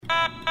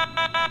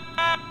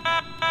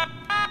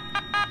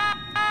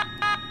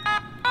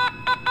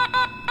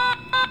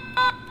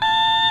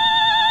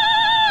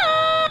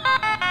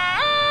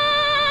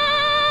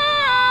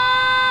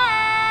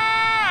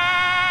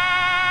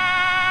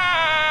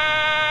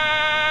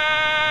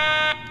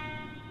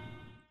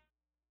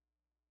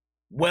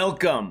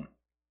Welcome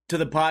to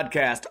the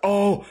podcast.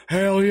 Oh,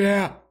 hell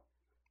yeah.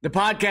 The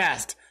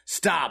podcast,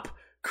 Stop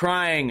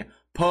Crying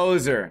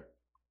Poser.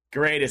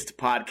 Greatest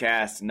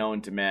podcast known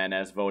to man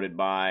as voted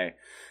by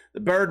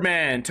the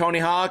Birdman, Tony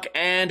Hawk,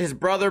 and his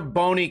brother,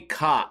 Boney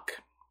Cock.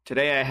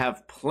 Today I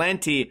have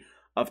plenty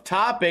of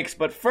topics,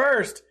 but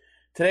first,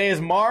 today is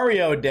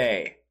Mario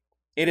Day.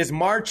 It is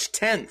March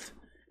 10th,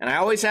 and I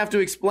always have to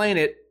explain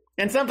it,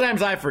 and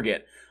sometimes I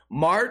forget.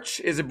 March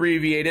is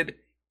abbreviated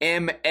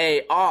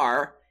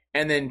M-A-R,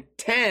 and then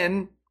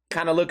 10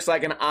 kind of looks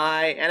like an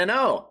I and an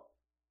O.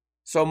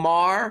 So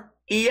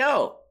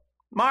Mar-E-O.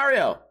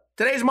 Mario.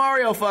 Today's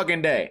Mario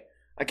fucking Day.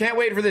 I can't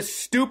wait for this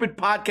stupid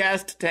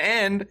podcast to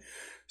end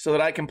so that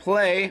I can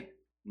play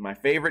my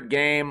favorite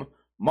game,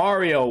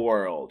 Mario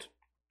World.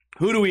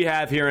 Who do we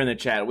have here in the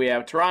chat? We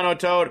have Toronto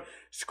Toad,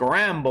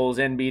 Scrambles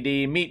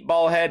NBD,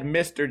 Meatball Head,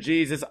 Mr.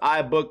 Jesus,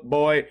 iBook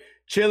Boy,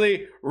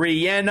 Chili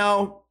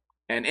Rieno,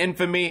 and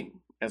Infamy,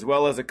 as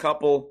well as a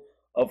couple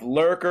of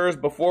lurkers.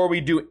 Before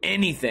we do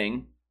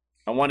anything,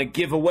 I want to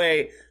give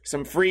away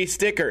some free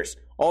stickers.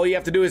 All you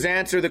have to do is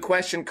answer the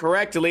question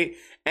correctly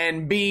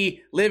and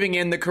be living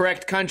in the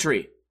correct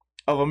country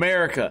of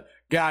America.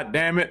 God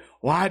damn it.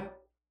 What?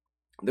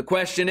 The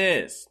question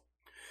is,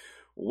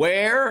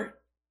 what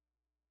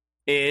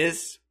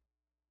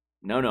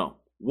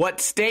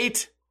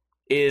state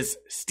is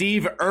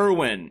Steve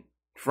Irwin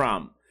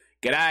from?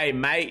 G'day,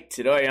 mate.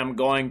 Today I'm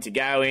going to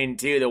go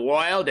into the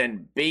wild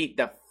and beat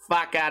the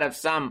fuck out of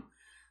some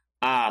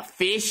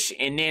fish,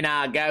 and then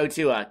I'll go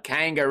to a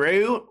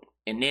kangaroo,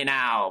 and then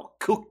I'll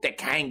cook the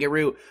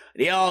kangaroo.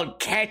 The old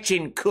catch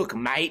and cook,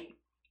 mate.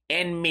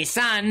 And my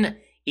son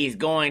is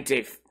going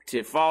to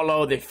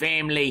follow the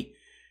family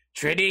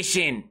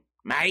tradition,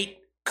 mate.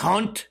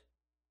 Cunt,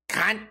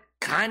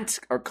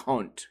 or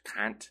cunt.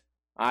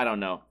 I don't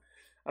know.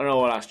 I don't know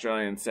what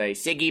Australians say.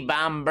 Siggy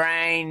bum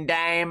brain,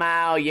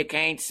 damo, you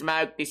can't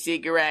smoke the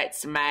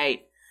cigarettes,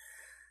 mate.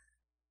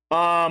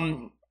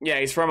 Yeah,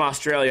 he's from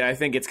Australia. I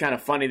think it's kind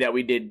of funny that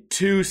we did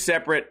two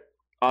separate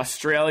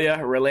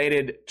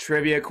Australia-related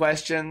trivia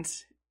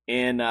questions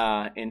in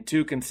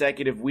 2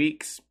 consecutive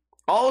weeks.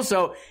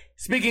 Also,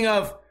 speaking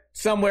of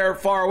somewhere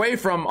far away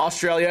from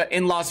Australia,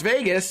 in Las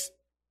Vegas,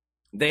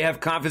 they have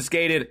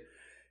confiscated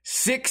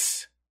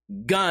 6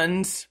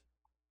 guns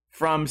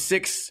from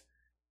 6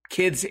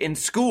 kids in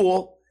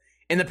school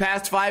in the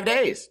past 5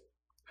 days.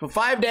 For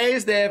 5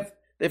 days, they've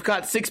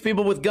caught 6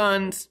 people with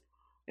guns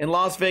in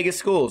Las Vegas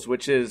schools,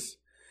 which is,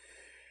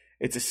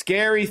 it's a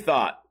scary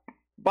thought.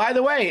 By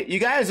the way, you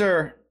guys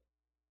are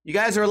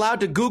allowed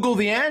to Google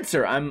the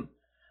answer.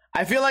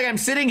 I feel like I'm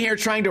sitting here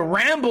trying to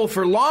ramble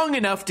for long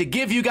enough to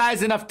give you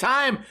guys enough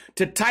time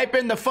to type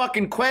in the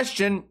fucking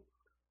question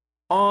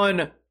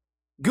on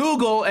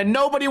Google, and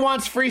nobody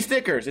wants free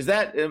stickers.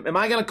 Am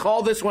I going to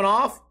call this one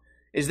off?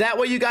 Is that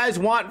what you guys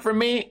want from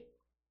me?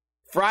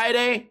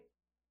 Friday?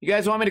 You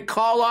guys want me to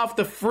call off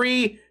the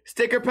free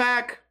sticker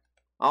pack?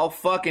 I'll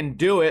fucking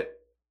do it.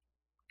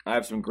 I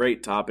have some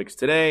great topics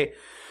today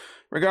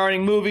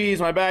regarding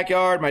movies, my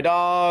backyard, my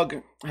dog,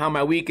 how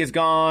my week is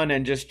gone,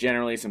 and just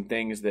generally some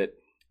things that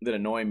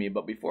annoy me.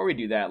 But before we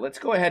do that, let's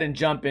go ahead and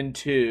jump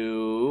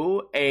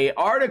into an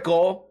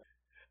article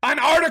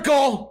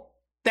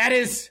that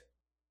is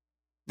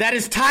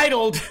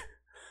titled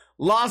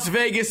Las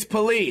Vegas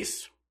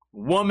Police.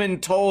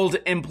 Woman told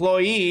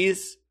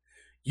employees,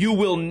 "You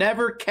will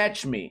never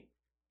catch me."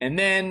 And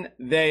then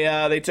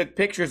they took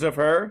pictures of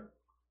her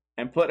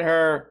and put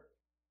her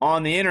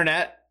on the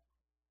internet,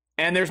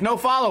 and there's no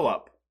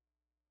follow-up.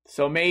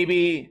 So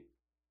maybe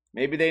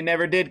they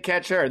never did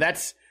catch her.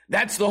 That's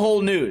the whole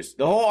news.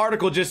 The whole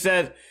article just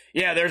says,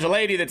 yeah, there's a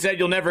lady that said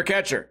you'll never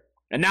catch her,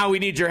 and now we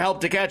need your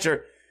help to catch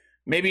her.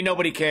 Maybe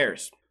nobody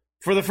cares.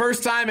 For the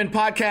first time in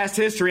podcast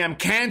history, I'm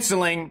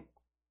canceling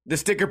the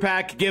sticker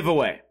pack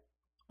giveaway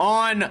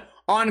on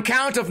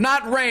count of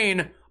not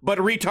rain, but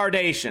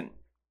retardation.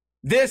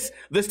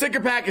 The sticker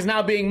pack is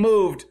now being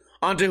moved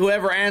onto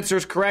whoever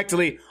answers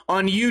correctly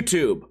on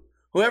YouTube.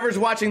 Whoever's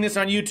watching this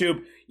on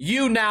YouTube,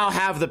 you now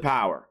have the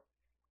power.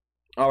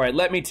 All right,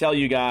 let me tell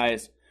you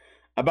guys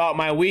about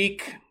my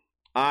week.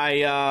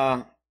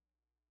 I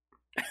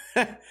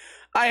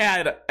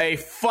had a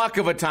fuck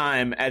of a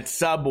time at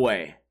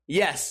Subway.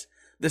 Yes,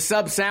 the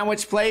sub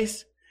sandwich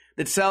place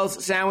that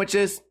sells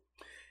sandwiches.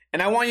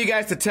 And I want you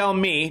guys to tell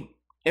me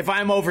if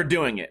I'm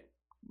overdoing it.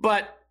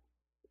 But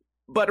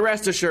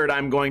rest assured,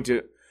 I'm going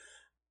to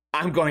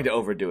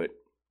overdo it.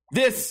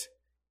 This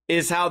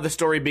is how the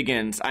story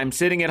begins. I'm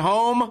sitting at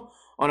home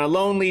on a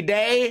lonely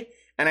day,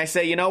 and I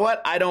say, you know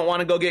what? I don't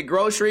want to go get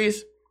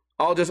groceries.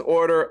 I'll just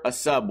order a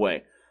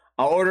Subway.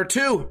 I'll order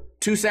two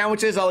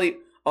sandwiches. I'll eat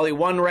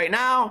one right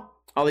now.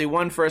 I'll eat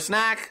one for a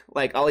snack.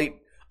 Like I'll eat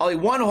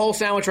one whole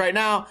sandwich right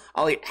now.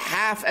 I'll eat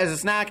half as a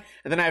snack,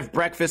 and then I have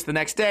breakfast the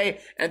next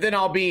day, and then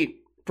I'll be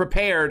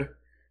prepared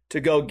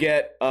to go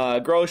get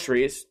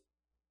groceries.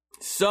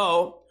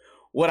 So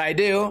what I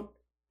do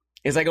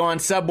is I go on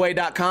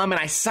Subway.com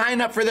and I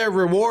sign up for their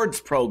rewards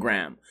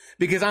program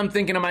because I'm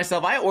thinking to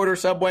myself, I order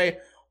Subway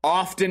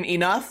often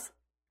enough.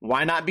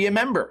 Why not be a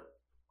member?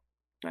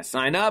 I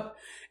sign up.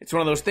 It's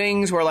one of those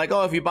things where like,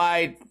 oh, if you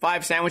buy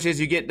 5 sandwiches,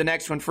 you get the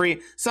next one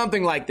free.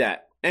 Something like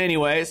that.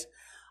 Anyways,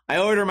 I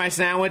order my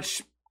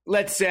sandwich.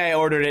 Let's say I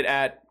ordered it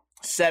at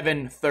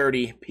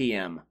 7:30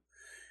 p.m.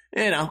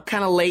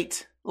 Kind of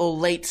late. A little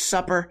late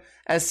supper,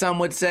 as some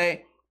would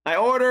say. I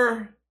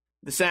order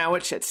the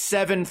sandwich at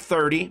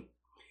 7:30.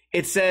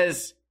 It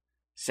says,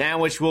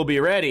 sandwich will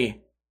be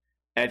ready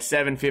at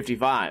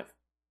 7:55.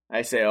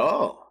 I say,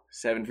 oh,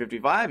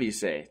 7:55, you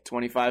say.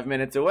 25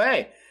 minutes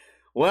away.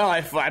 Well,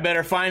 I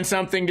better find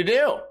something to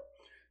do.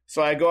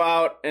 So I go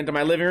out into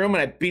my living room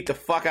and I beat the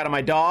fuck out of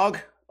my dog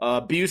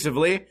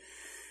abusively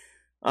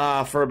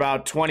for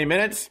about 20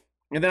 minutes.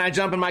 And then I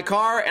jump in my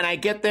car and I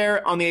get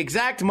there on the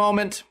exact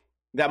moment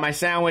that my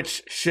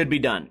sandwich should be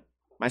done.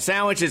 My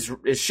sandwich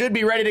should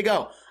be ready to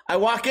go. I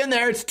walk in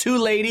there, it's two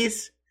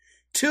ladies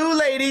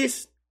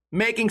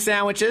making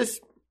sandwiches.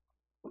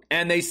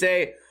 And they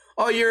say,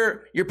 oh,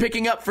 you're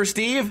picking up for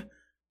Steve?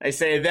 I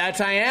say, that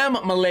I am,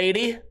 my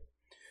lady.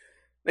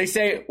 They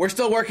say, we're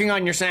still working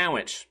on your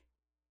sandwich.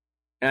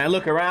 And I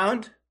look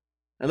around.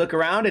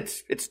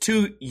 It's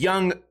two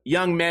young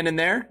men in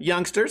there,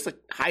 youngsters, like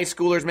high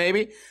schoolers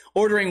maybe,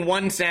 ordering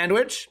one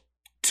sandwich.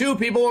 2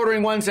 people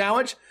ordering one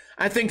sandwich.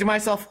 I think to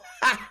myself,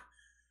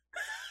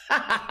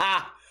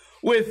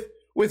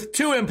 with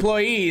 2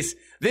 employees,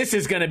 this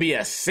is going to be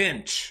a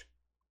cinch,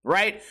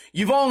 right?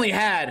 You've only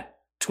had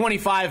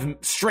 25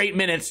 straight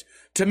minutes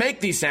to make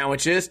these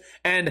sandwiches,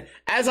 and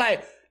as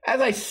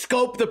I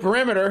scope the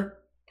perimeter,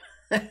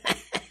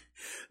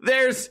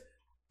 there's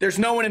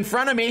no one in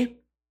front of me.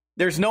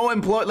 There's no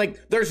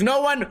there's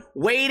no one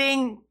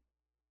waiting.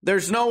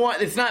 There's no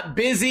one, it's not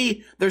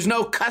busy. There's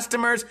no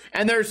customers.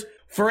 And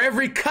for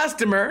every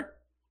customer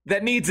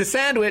that needs a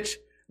sandwich,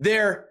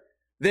 there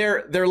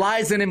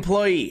lies an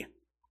employee.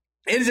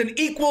 It is an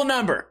equal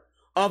number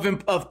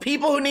of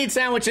people who need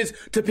sandwiches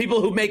to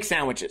people who make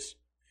sandwiches.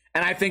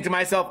 And I think to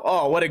myself,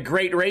 oh, what a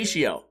great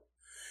ratio.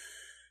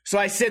 So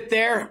I sit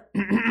there.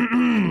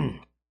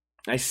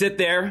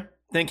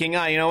 Thinking,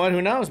 oh, you know what?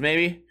 Who knows?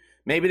 Maybe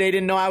they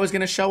didn't know I was going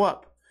to show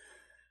up.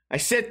 I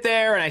sit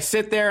there, and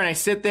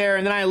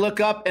then I look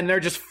up, and they're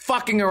just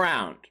fucking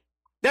around.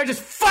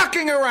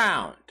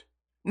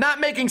 Not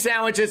making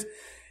sandwiches.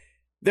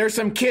 There's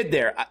some kid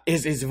there.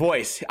 His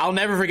voice. I'll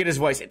never forget his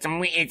voice. It's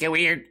a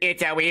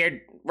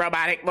weird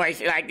robotic voice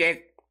like this.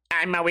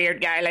 I'm a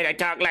weird guy, like I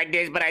talk like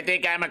this, but I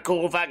think I'm a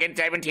cool fucking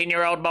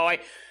 17-year-old boy.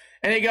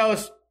 And he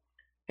goes,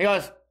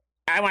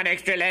 I want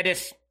extra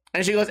lettuce.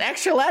 And she goes,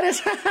 extra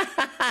lettuce?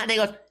 And he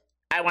goes,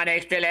 I want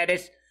extra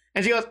lettuce.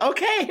 And she goes,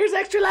 okay, here's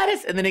extra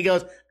lettuce. And then he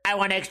goes, I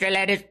want extra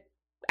lettuce.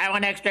 I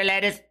want extra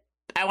lettuce.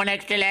 I want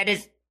extra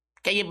lettuce.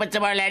 Can you put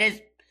some more lettuce?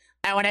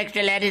 I want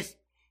extra lettuce.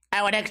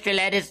 I want extra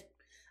lettuce.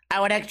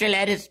 I want extra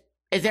lettuce.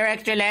 Is there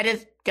extra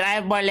lettuce? Can I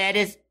have more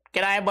lettuce?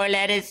 Can I have more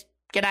lettuce?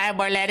 Can I have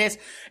more lettuce?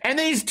 And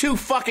these 2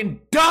 fucking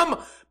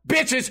dumb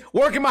bitches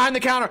working behind the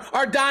counter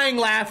are dying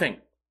laughing.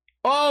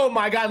 Oh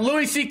my God,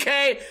 Louis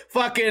C.K.,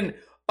 fucking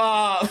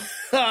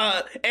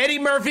Eddie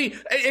Murphy.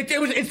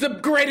 It's the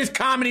greatest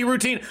comedy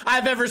routine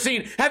I've ever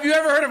seen. Have you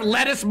ever heard of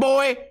Lettuce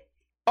Boy?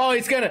 Oh,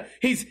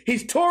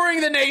 he's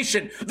touring the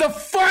nation. The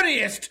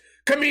funniest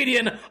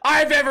comedian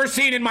I've ever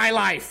seen in my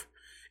life.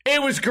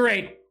 It was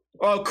great.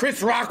 Oh,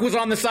 Chris Rock was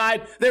on the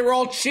side. They were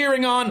all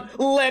cheering on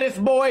Lettuce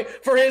Boy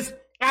for his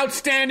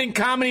outstanding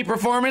comedy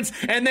performance.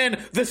 And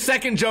then the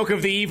second joke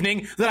of the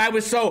evening that I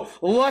was so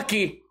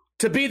lucky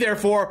to be there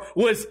for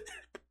was,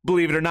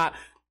 believe it or not,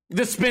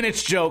 the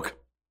spinach joke.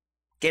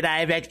 Can I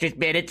have extra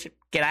spinach?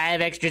 Can I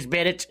have extra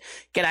spinach?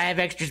 Can I have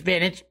extra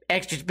spinach?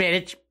 Extra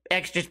spinach?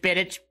 Extra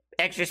spinach?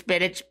 Extra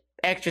spinach?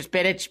 Extra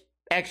spinach?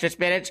 Extra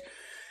spinach?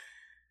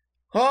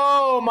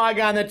 Oh my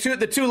God,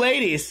 the two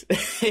ladies,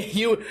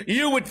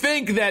 you would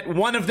think that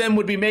one of them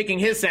would be making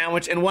his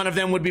sandwich and one of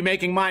them would be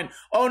making mine.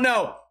 Oh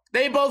no,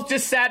 they both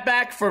just sat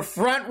back for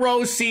front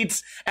row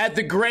seats at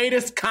the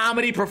greatest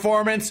comedy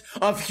performance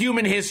of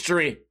human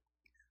history.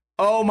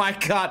 Oh my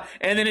God.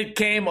 And then it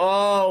came,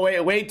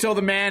 wait till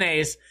the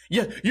mayonnaise.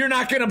 You're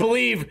not going to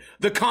believe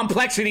the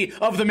complexity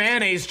of the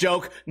mayonnaise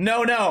joke.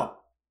 No.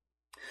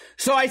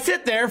 So I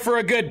sit there for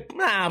a good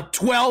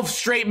 12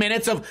 straight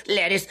minutes of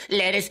lettuce,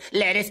 and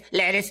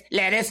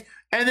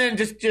then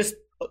just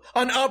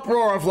an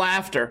uproar of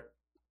laughter.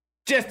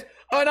 Just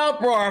an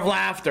uproar of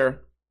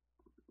laughter.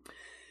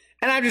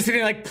 And I'm just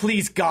sitting like,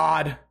 please,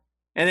 God.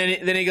 And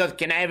then he goes,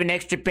 can I have an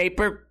extra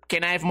paper?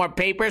 Can I have more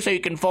paper so you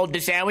can fold the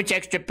sandwich?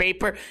 Extra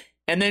paper.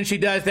 And then she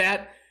does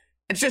that.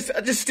 It's just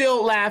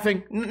still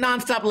laughing,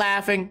 nonstop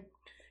laughing.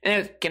 And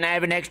it goes, can I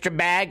have an extra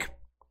bag?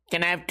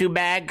 Can I have 2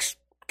 bags?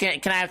 Can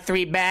I have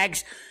 3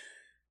 bags?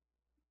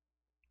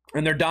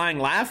 And they're dying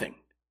laughing.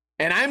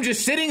 And I'm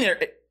just sitting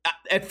there.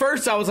 At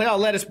first, I was like, oh,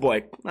 Lettuce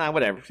Boy.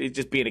 Whatever. He's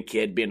just being a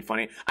kid, being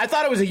funny. I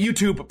thought it was a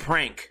YouTube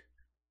prank.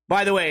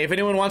 By the way, if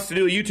anyone wants to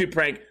do a YouTube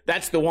prank,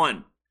 that's the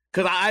one.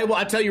 Because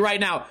I'll tell you right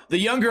now, the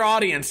younger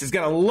audience is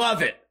going to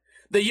love it.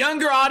 The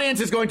younger audience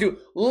is going to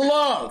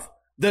love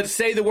the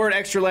say the word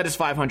extra lettuce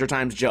 500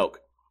 times joke.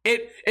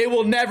 It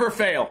will never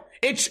fail.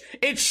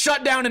 It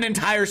shut down an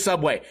entire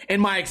Subway, in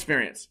my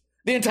experience.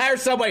 The entire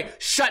subway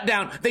shut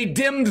down. They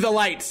dimmed the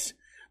lights.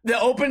 The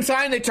open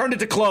sign, they turned it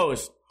to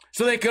close.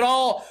 So they could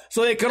all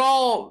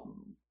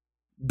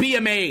be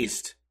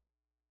amazed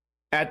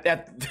at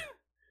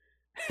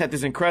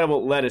this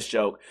incredible lettuce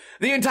joke.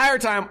 The entire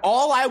time,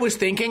 all I was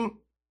thinking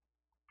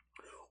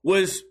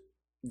was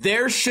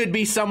there should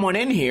be someone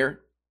in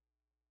here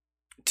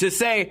to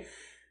say,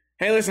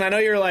 hey, listen, I know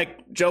you're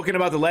like joking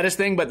about the lettuce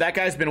thing, but that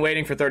guy's been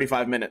waiting for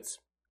 35 minutes.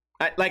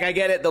 I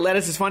get it. The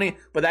lettuce is funny,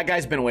 but that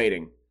guy's been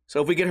waiting.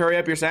 So if we could hurry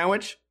up your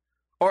sandwich,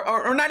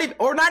 or not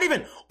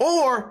even,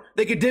 or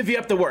they could divvy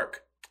up the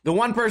work. The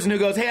one person who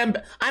goes, hey,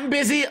 I'm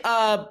busy,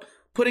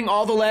 putting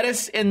all the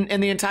lettuce in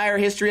the entire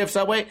history of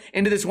Subway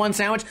into this one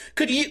sandwich.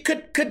 Could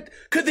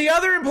the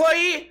other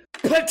employee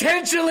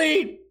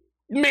potentially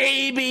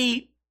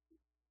maybe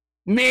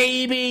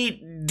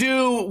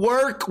do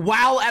work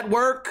while at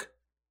work?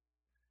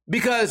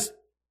 Because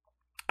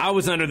I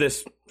was under the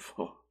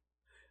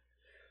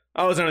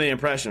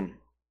impression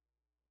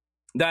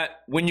that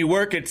when you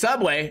work at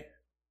Subway,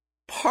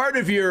 part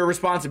of your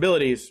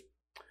responsibilities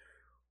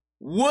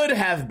would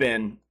have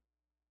been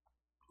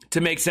to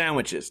make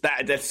sandwiches.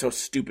 That's so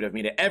stupid of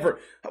me to ever.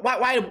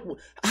 Why?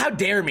 How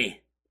dare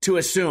me to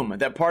assume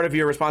that part of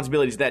your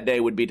responsibilities that day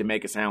would be to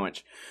make a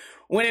sandwich,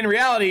 when in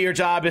reality your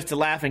job is to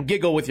laugh and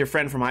giggle with your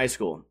friend from high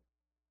school.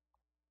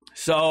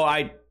 So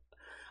I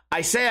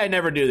say I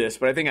never do this,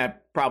 but I think I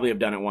probably have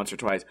done it once or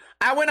twice.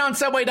 I went on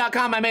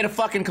Subway.com. I made a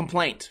fucking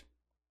complaint.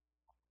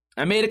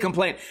 I made a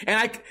complaint,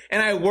 and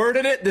I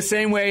worded it the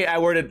same way I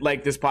worded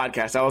like this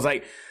podcast. I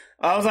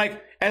was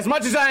like, as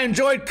much as I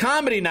enjoyed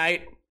comedy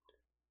night,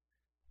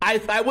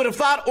 I would have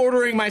thought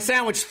ordering my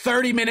sandwich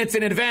 30 minutes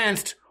in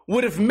advance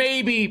would have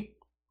maybe,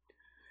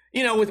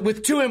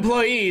 with two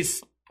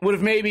employees, would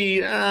have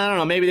maybe, I don't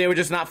know, maybe they were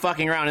just not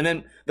fucking around. And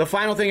then the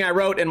final thing I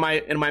wrote in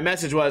my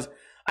message was,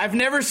 I've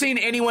never seen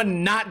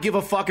anyone not give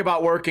a fuck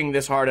about working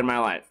this hard in my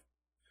life.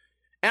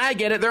 And I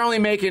get it. They're only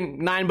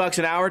making $9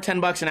 an hour,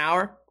 $10 an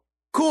hour.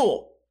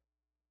 Cool.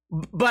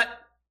 But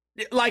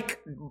like,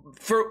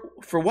 for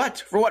what?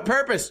 For what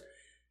purpose?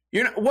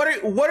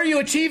 What are you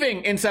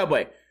achieving in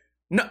Subway?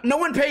 No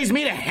one pays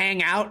me to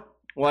hang out.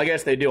 Well, I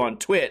guess they do on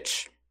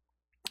Twitch.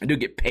 I do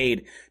get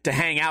paid to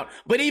hang out.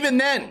 But even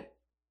then,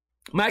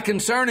 my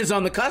concern is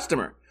on the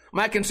customer.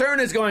 My concern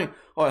is going,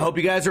 oh, I hope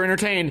you guys are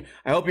entertained.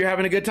 I hope you're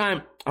having a good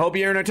time. I hope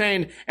you're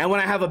entertained. And when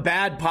I have a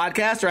bad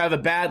podcast or I have a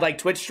bad like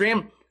Twitch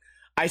stream,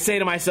 I say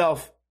to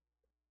myself,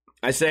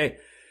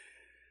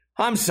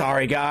 I'm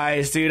sorry,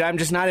 guys, dude. I'm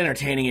just not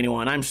entertaining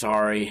anyone. I'm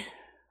sorry.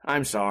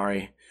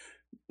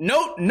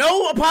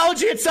 No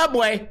apology at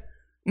Subway.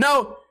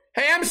 No.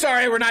 Hey, I'm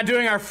sorry we're not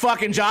doing our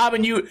fucking job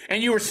and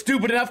you were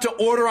stupid enough to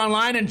order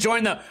online and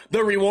join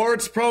the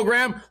rewards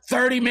program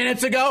 30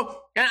 minutes ago.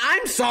 And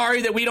I'm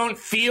sorry that we don't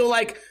feel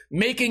like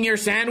making your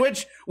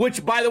sandwich,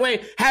 which, by the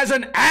way, has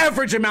an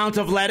average amount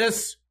of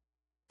lettuce.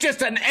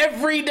 Just an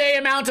everyday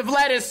amount of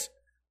lettuce.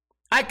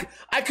 I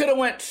could have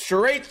went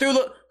straight through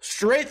the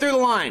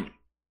line.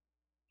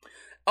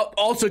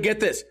 Also,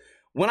 get this.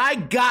 When I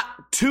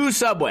got to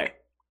Subway,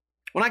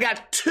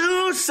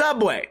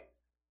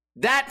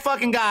 that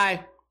fucking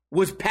guy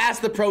was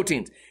past the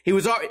proteins. He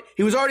was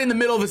already in the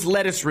middle of his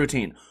lettuce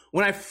routine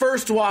when I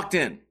first walked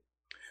in.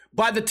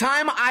 By the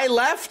time I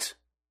left,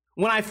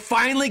 when I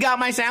finally got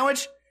my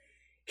sandwich,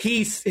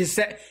 his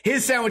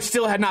sandwich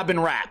still had not been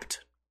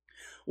wrapped.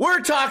 We're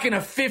talking a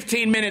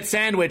 15-minute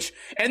sandwich,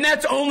 and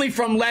that's only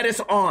from lettuce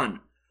on.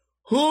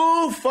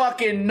 Who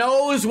fucking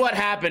knows what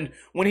happened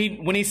when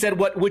he said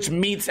which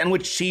meats and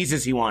which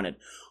cheeses he wanted?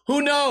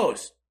 Who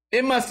knows?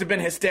 It must have been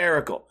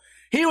hysterical.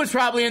 He was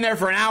probably in there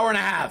for an hour and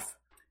a half.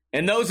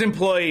 And those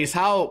employees,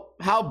 how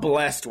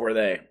blessed were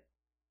they?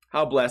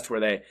 How blessed were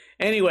they?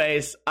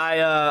 Anyways,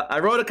 I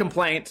wrote a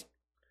complaint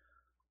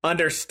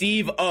under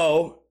Steve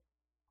O,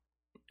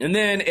 and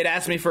then it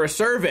asked me for a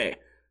survey.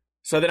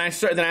 So then I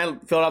filled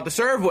out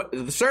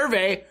the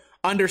survey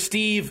under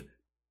Steve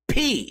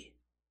P.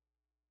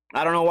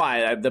 I don't know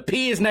why. The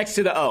P is next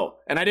to the O,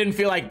 and I didn't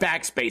feel like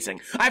backspacing.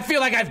 I feel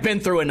like I've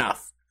been through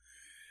enough.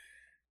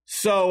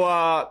 So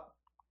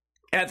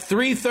at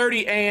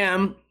 3:30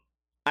 a.m.,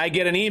 I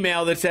get an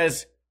email that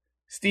says,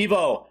 Steve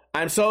O,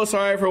 I'm so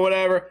sorry for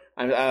whatever.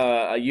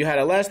 You had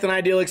a less than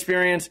ideal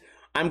experience.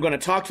 I'm going to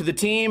talk to the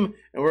team,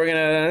 and we're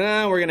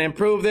gonna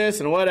improve this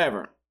and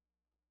whatever.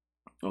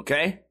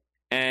 Okay,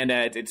 and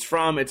it's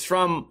from like,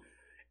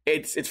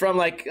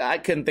 I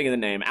couldn't think of the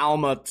name,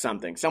 Alma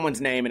something,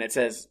 someone's name, and it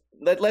says,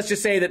 let's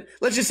just say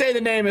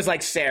the name is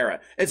like Sarah.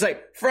 It's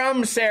like,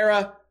 from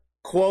Sarah,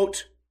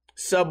 quote,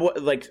 Subway,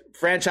 like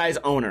franchise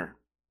owner.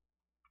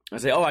 I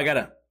say, oh, I got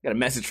a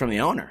message from the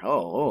owner.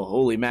 Oh,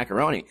 holy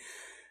macaroni.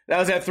 That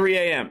was at 3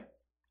 a.m.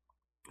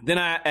 Then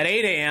at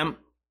 8 a.m.,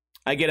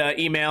 I get an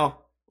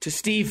email to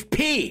Steve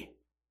P.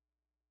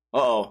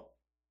 Uh-oh.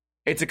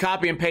 It's a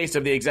copy and paste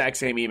of the exact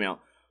same email.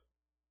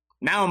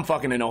 Now I'm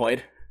fucking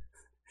annoyed.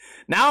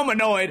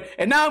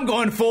 And now I'm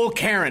going full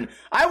Karen.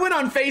 I went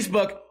on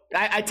Facebook.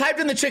 I typed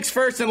in the chick's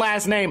first and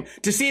last name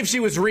to see if she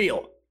was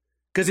real.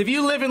 Because if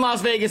you live in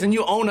Las Vegas and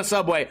you own a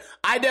Subway,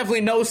 I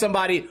definitely know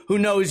somebody who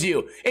knows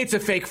you. It's a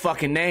fake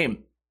fucking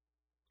name.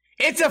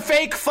 It's a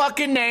fake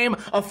fucking name,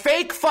 a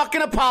fake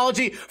fucking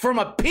apology from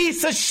a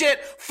piece of shit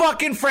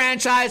fucking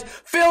franchise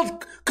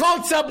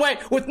called Subway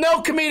with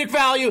no comedic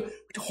value.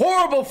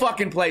 Horrible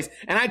fucking place.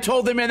 And I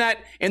told them in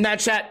that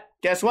chat,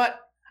 guess what?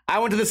 I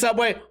went to the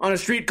Subway on a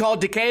street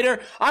called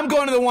Decatur. I'm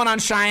going to the one on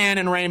Cheyenne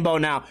and Rainbow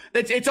now.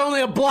 It's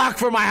only a block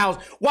from my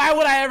house. Why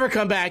would I ever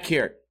come back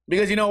here?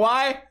 Because you know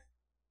why?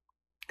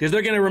 Because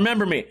they're going to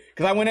remember me.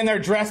 Because I went in there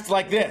dressed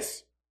like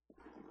this.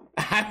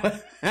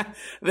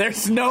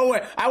 There's no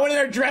way. I went in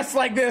there dressed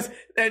like this,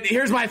 and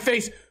here's my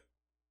face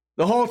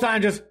the whole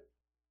time. Just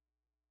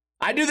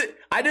I do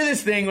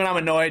this thing when I'm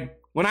annoyed.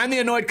 When I'm the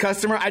annoyed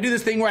customer, I do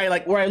this thing where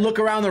I look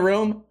around the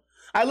room.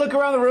 I look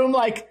around the room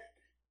like,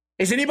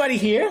 is anybody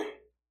here?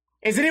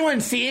 Is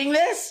anyone seeing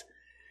this?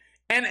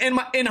 And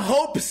in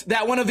hopes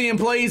that one of the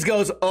employees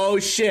goes, oh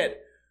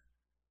shit,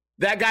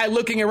 that guy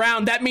looking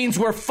around, that means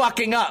we're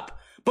fucking up.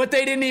 But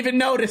they didn't even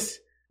notice.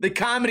 The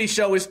comedy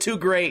show is too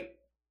great.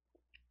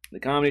 The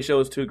comedy show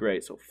is too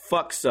great, so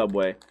fuck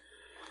Subway.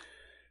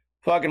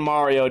 Fucking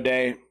Mario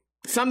Day.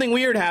 Something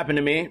weird happened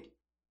to me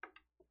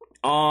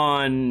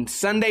on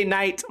Sunday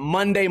night,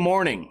 Monday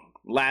morning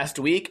last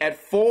week at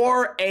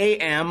 4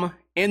 a.m.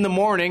 in the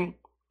morning.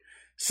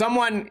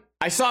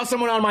 I saw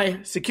someone on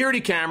my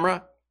security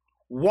camera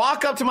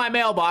walk up to my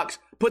mailbox,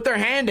 put their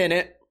hand in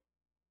it,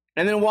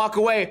 and then walk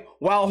away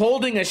while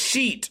holding a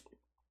sheet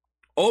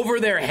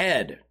over their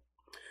head,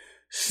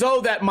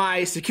 so that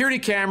my security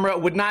camera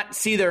would not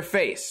see their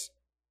face.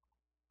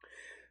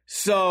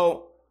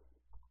 So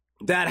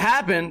that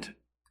happened,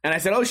 and I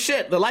said, oh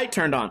shit, the light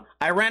turned on.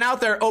 I ran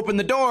out there, opened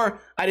the door,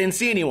 I didn't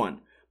see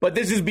anyone. But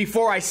this is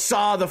before I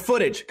saw the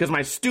footage, because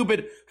my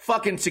stupid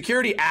fucking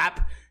security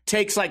app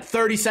takes like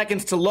 30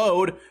 seconds to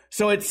load,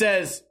 so it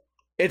says,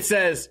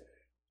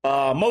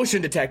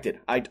 motion detected.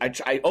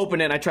 I open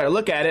it and I try to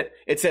look at it,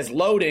 it says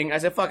loading. I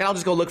said, fuck it, I'll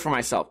just go look for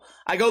myself.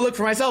 I go look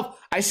for myself,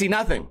 I see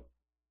nothing.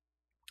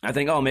 I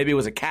think, oh, maybe it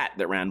was a cat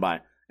that ran by.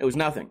 It was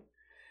nothing.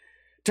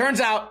 Turns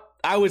out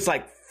I was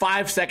like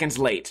 5 seconds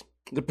late.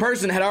 The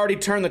person had already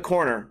turned the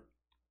corner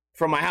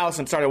from my house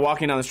and started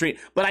walking down the street.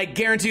 But I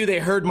guarantee you they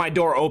heard my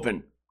door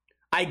open.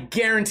 I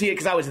guarantee it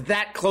because I was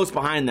that close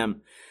behind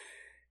them.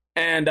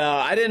 And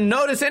I didn't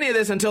notice any of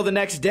this until the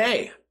next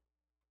day.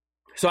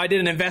 So I did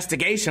an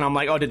investigation. I'm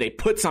like, oh, did they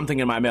put something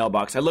in my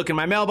mailbox? I look in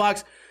my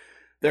mailbox.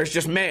 There's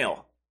just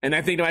mail. And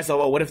I think to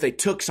myself, well, what if they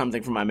took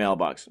something from my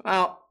mailbox?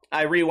 Well,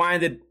 I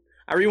rewinded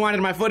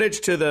my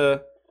footage to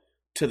the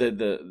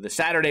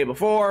Saturday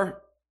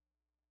before,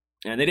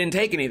 and they didn't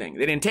take anything.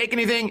 They didn't take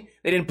anything.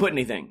 They didn't put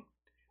anything.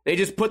 They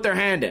just put their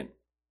hand in.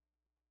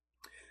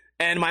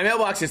 And my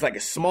mailbox is like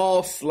a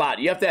small slot.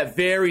 You have to have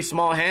very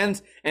small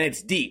hands, and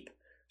it's deep.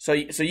 So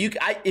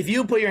if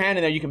you put your hand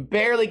in there, you can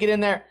barely get in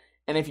there.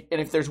 And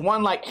if there's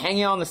one like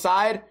hanging on the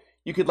side,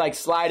 you could like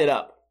slide it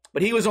up.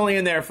 But he was only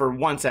in there for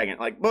 1 second,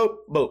 like boop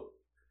boop.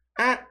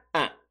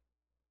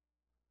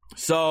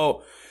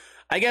 So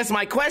I guess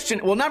my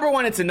question, well, number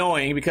one, it's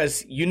annoying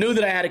because you knew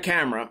that I had a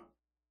camera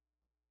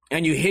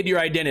and you hid your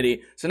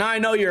identity. So now I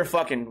know you're a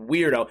fucking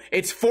weirdo.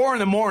 It's 4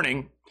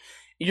 a.m.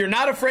 You're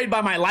not afraid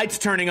by my lights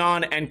turning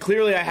on, and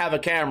clearly I have a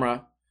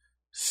camera.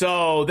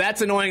 So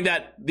that's annoying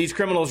that these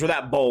criminals were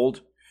that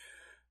bold.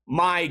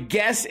 My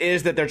guess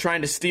is that they're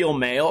trying to steal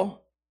mail.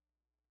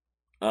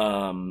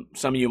 Some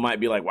of you might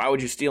be like, why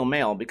would you steal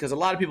mail? Because a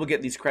lot of people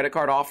get these credit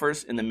card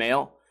offers in the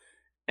mail.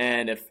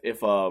 And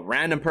if a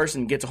random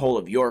person gets a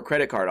hold of your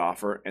credit card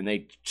offer and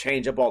they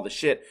change up all the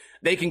shit,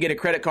 they can get a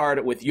credit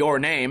card with your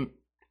name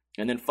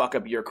and then fuck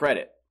up your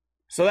credit.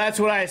 So that's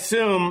what I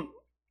assume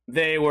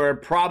they were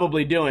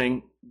probably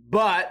doing.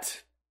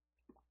 But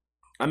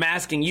I'm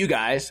asking you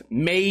guys,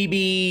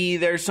 maybe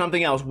there's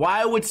something else.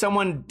 Why would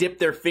someone dip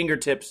their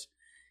fingertips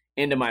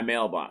into my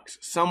mailbox?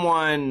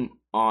 Someone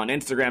on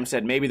Instagram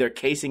said maybe they're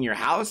casing your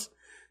house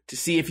to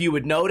see if you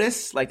would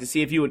notice, like to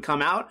see if you would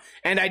come out.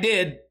 And I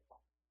did.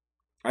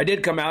 I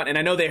did come out, and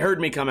I know they heard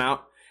me come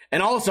out.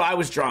 And also, I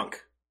was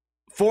drunk.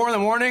 4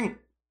 a.m.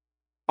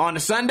 on a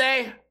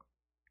Sunday.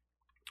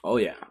 Oh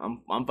yeah,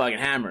 I'm fucking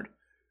hammered.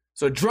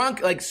 So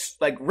drunk, like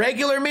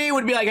regular me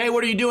would be like, hey,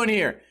 what are you doing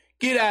here?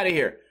 Get out of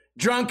here.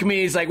 Drunk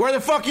me is like, where the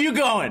fuck are you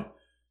going?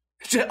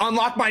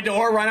 Unlock my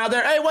door, run out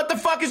there. Hey, what the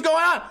fuck is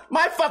going on?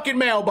 My fucking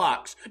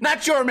mailbox,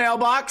 not your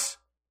mailbox.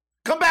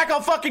 Come back, I'll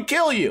fucking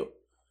kill you.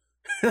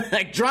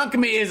 Like drunk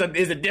me is a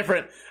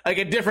different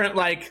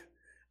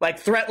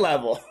threat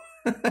level.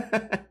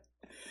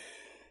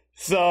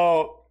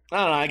 So I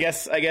don't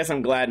know. I guess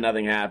I'm glad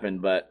nothing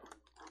happened, but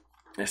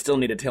I still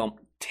need to tell.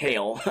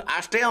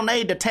 I still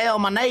need to tell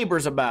my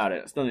neighbors about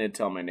it.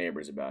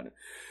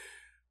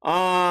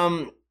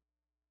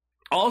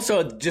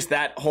 Also, just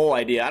that whole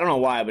idea. I don't know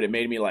why, but it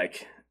made me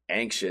like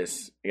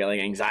anxious. I got like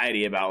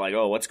anxiety about like,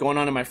 oh, what's going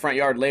on in my front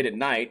yard late at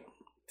night.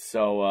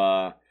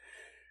 So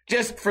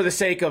just for the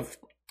sake of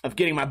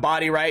getting my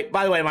body right.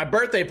 By the way, my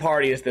birthday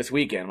party is this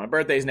weekend. My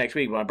birthday's next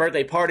week, but my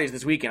birthday party is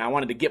this weekend. I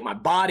wanted to get my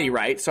body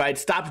right, so I'd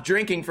stopped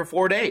drinking for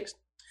 4 days.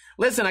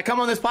 Listen, I come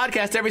on this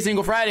podcast every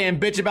single Friday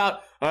and bitch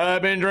about,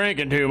 I've been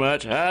drinking too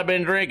much. God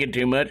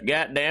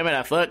damn it,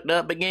 I fucked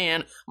up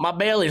again. My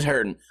belly's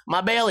hurting.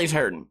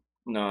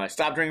 No, I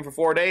stopped drinking for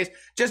 4 days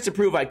just to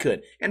prove I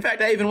could. In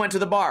fact, I even went to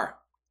the bar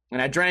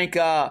and I drank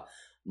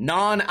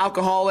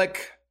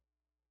non-alcoholic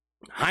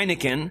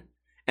Heineken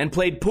and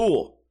played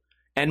pool.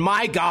 And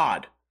my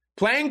God,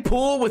 playing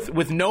pool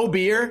with no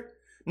beer,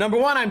 number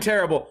one, I'm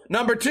terrible.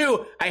 Number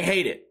two, I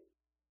hate it.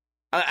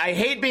 I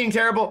hate being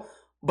terrible,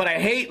 but I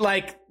hate,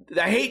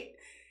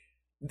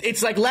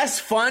 it's like less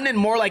fun and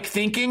more like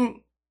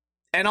thinking.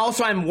 And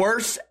also I'm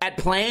worse at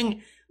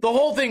playing. The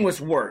whole thing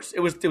was worse. It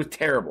was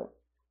terrible.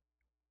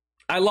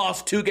 I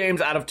lost 2 games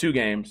out of 2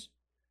 games.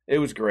 It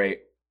was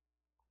great.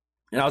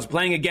 And I was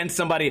playing against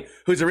somebody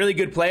who's a really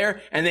good player,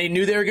 and they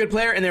knew they were a good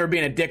player, and they were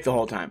being a dick the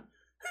whole time.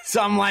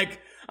 So I'm like,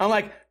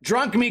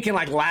 drunk me can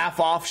like laugh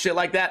off shit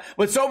like that,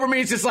 but sober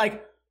me is just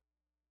like,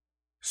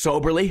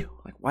 soberly?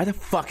 Like, why the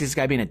fuck is this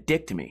guy being a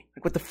dick to me?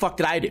 Like, what the fuck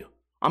did I do?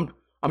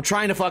 I'm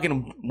trying to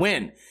fucking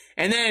win.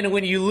 And then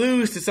when you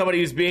lose to somebody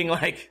who's being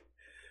like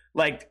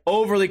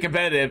overly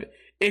competitive,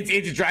 it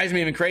just drives me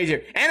even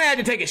crazier. And I had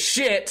to take a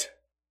shit.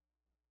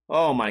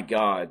 Oh my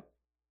God.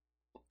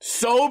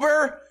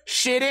 Sober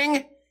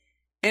shitting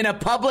in a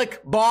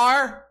public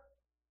bar.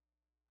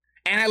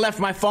 And I left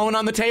my phone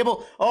on the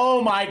table.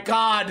 Oh my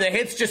God, the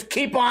hits just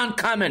keep on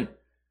coming.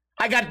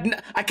 I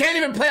can't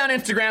even play on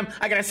Instagram.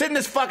 I gotta sit in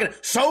this fucking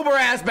sober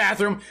ass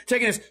bathroom,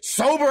 taking this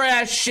sober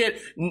ass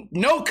shit.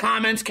 No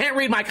comments. Can't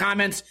read my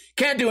comments.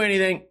 Can't do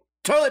anything.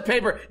 Toilet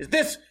paper is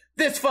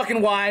this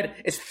fucking wide.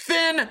 It's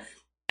thin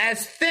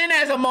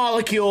as a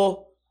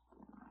molecule.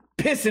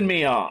 Pissing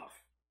me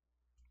off.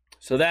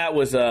 So that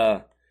was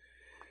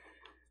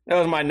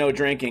my no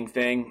drinking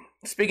thing.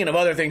 Speaking of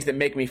other things that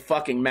make me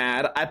fucking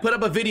mad, I put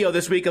up a video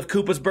this week of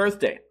Koopa's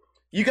birthday.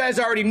 You guys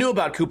already knew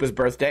about Koopa's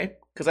birthday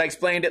because I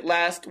explained it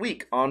last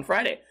week on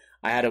Friday.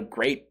 I had a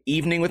great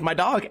evening with my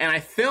dog, and I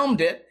filmed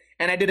it,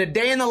 and I did a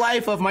day in the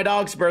life of my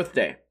dog's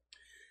birthday.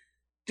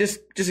 Just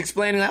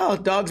explaining,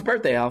 dog's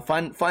birthday,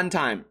 fun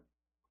time.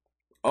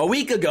 A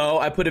week ago,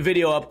 I put a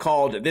video up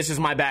called This Is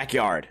My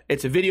Backyard.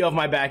 It's a video of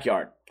my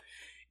backyard.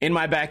 In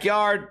my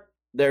backyard,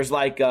 there's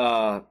like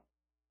dog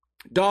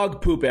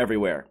poop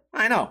everywhere.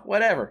 I know,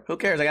 whatever. Who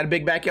cares? I got a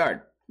big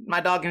backyard. My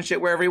dog can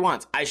shit wherever he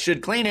wants. I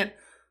should clean it,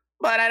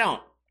 but I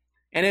don't.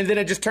 And then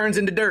it just turns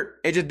into dirt.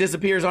 It just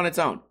disappears on its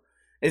own.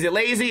 Is it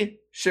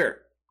lazy? Sure.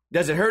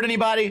 Does it hurt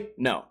anybody?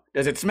 No.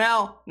 Does it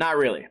smell? Not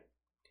really.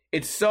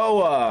 It's so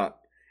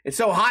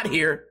hot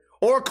here,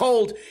 or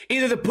cold.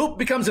 Either the poop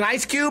becomes an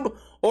ice cube,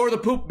 or the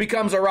poop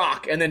becomes a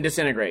rock and then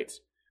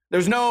disintegrates.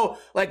 There's no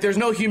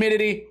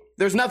humidity.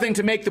 There's nothing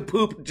to make the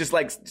poop just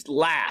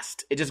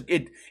last.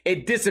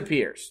 It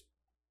disappears.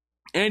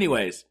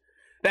 Anyways,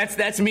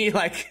 that's me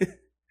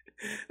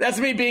that's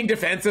me being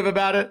defensive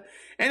about it.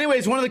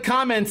 Anyways, one of the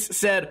comments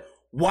said,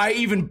 why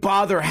even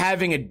bother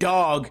having a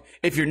dog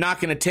if you're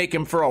not going to take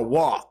him for a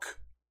walk?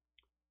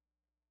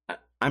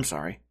 I'm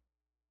sorry.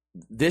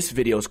 This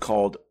video is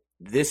called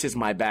This Is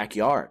My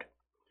Backyard.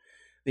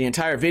 The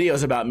entire video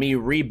is about me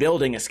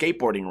rebuilding a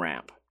skateboarding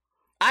ramp.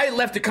 I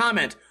left a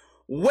comment.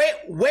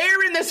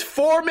 Where in this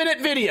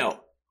 4-minute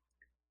video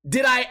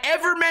did I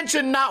ever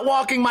mention not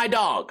walking my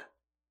dog?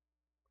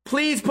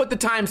 Please put the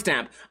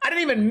timestamp. I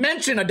didn't even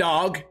mention a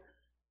dog.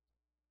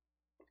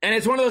 And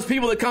it's one of those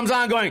people that comes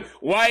on going,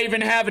 why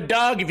even have a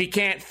dog if you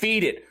can't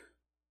feed it?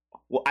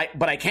 Well,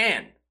 but I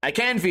can. I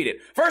can feed it.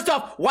 First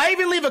off, why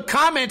even leave a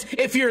comment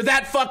if you're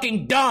that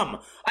fucking dumb?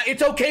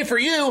 It's okay for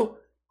you.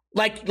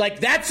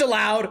 Like that's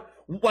allowed.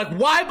 Like,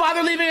 why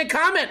bother leaving a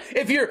comment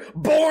if you're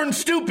born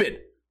stupid?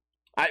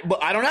 I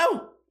don't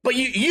know. But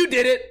you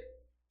did it,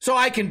 so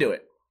I can do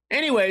it.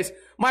 Anyways,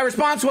 my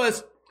response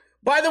was,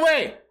 by the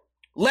way,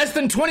 less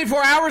than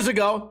 24 hours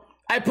ago,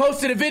 I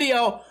posted a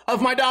video of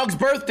my dog's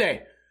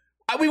birthday.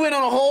 We went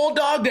on a whole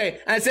dog day,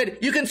 and I said,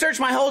 you can search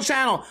my whole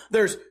channel.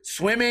 There's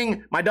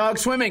swimming, my dog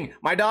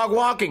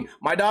walking,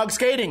 my dog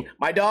skating,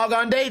 my dog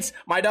on dates,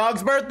 my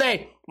dog's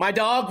birthday, my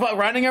dog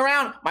running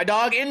around, my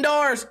dog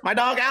indoors, my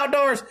dog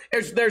outdoors.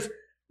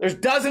 There's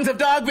dozens of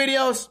dog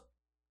videos.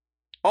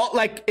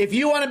 If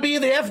you want to be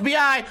the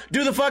FBI,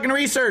 do the fucking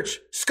research.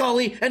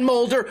 Scully and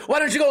Mulder. Why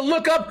don't you go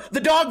look up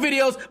the dog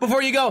videos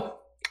before you go,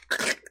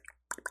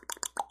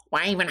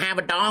 why even have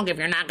a dog if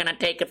you're not going to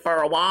take it for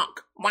a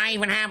walk? Why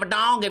even have a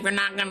dog if you're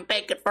not going to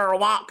take it for a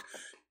walk?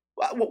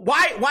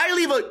 Why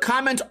leave a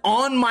comment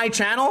on my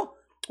channel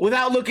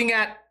without looking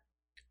at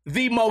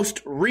the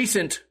most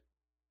recent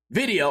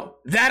video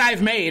that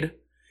I've made?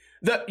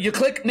 You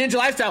click Ninja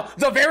Lifestyle,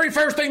 the very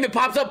first thing that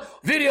pops up,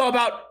 video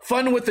about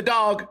fun with the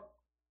dog.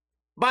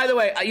 By the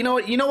way, you know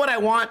what I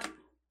want?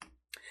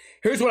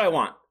 Here's what I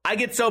want. I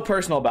get so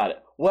personal about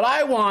it.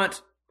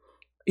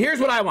 Here's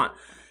what I want.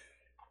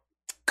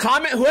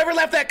 Comment, whoever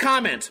left that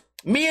comment,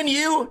 me and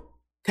you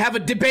have a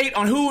debate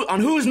on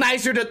who's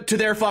nicer to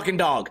their fucking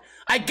dog.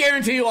 I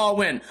guarantee you all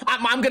win.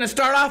 I'm gonna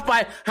start off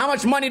by how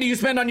much money do you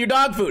spend on your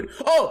dog food?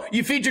 Oh,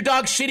 you feed your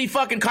dog shitty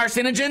fucking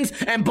carcinogens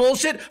and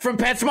bullshit from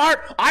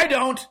PetSmart? I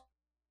don't.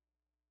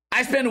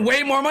 I spend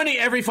way more money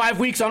every 5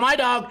 weeks on my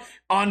dog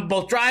on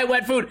both dry,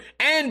 wet food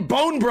and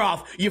bone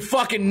broth, you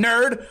fucking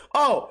nerd.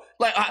 Oh,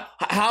 like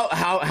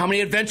how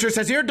many adventures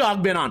has your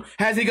dog been on?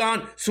 Has he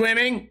gone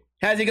swimming?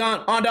 Has he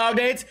gone on dog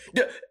dates?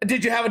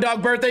 Did you have a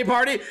dog birthday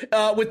party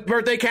with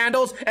birthday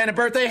candles and a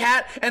birthday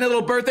hat and a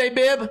little birthday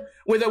bib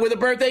with a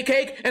birthday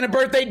cake and a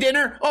birthday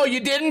dinner? Oh,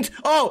 you didn't?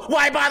 Oh,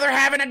 why bother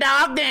having a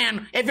dog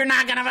then if you're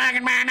not gonna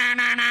fucking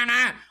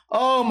nah.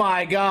 Oh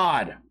my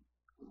God.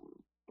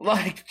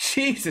 Like,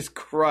 Jesus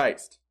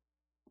Christ.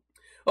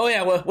 Oh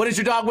yeah, well, what does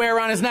your dog wear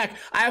around his neck?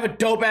 I have a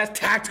dope-ass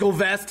tactical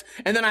vest,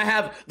 and then I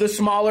have the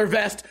smaller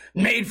vest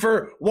made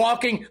for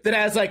walking that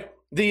has like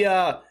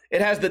it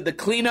has the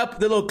cleanup,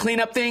 the little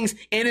cleanup things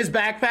in his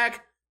backpack.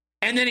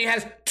 And then he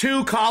has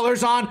 2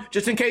 collars on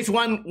just in case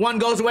one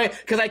goes away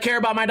because I care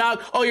about my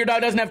dog. Oh, your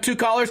dog doesn't have 2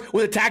 collars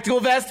with a tactical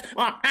vest?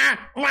 Well,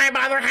 why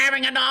bother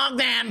having a dog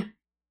then?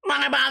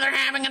 Why bother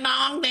having a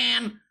dog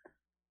then?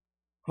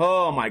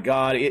 Oh my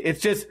God.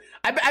 It's just,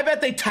 I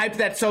bet they typed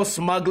that so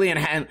smugly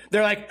and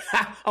they're like,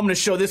 I'm going to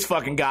show this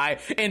fucking guy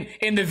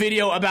in the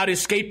video about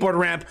his skateboard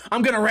ramp.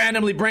 I'm going to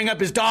randomly bring up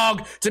his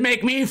dog to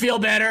make me feel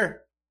better.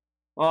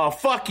 Oh,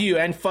 fuck you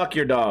and fuck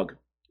your dog.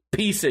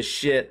 Piece of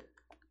shit.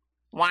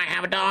 Why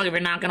have a dog if you're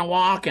not going to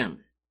walk him?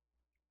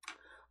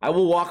 I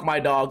will walk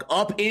my dog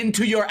up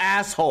into your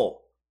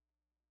asshole.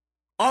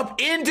 Up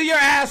into your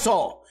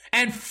asshole.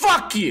 And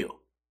fuck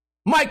you.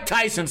 Mike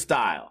Tyson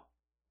style.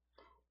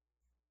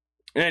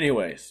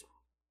 Anyways,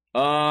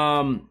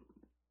 I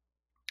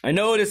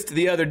noticed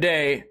the other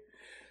day,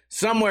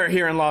 somewhere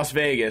here in Las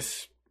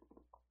Vegas,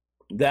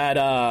 that,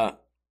 I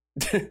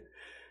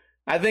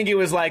think it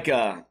was like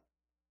a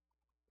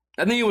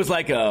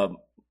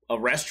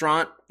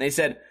restaurant. They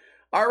said,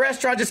 our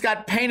restaurant just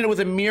got painted with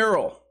a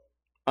mural.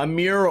 A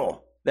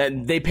mural.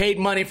 That they paid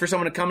money for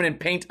someone to come in and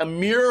paint a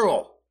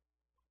mural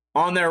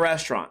on their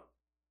restaurant.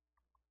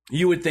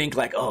 You would think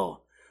like,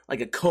 oh, like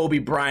a Kobe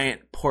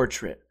Bryant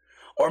portrait.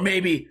 Or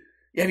maybe,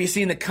 have you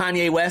seen the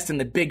Kanye West and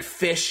the big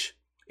fish?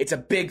 It's a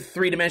big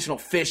 3-dimensional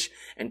fish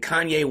and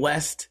Kanye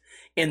West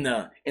in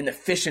the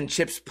fish and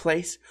chips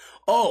place.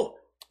 Oh,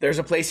 there's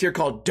a place here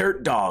called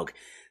Dirt Dog.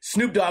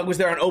 Snoop Dogg was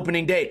there on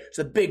opening day. It's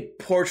a big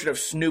portrait of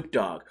Snoop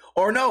Dogg.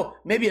 Or no,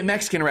 maybe a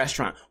Mexican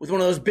restaurant with one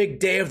of those big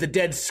Day of the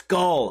Dead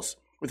skulls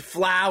with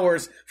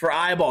flowers for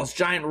eyeballs,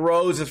 giant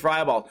roses for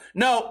eyeballs.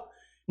 Nope.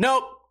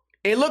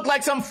 It looked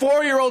like some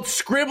 4-year-old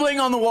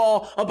scribbling on the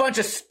wall, a bunch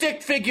of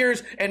stick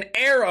figures and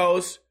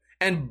arrows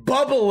and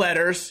bubble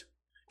letters.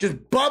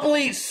 Just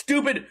bubbly,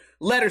 stupid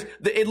letters.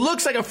 It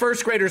looks like a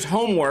first grader's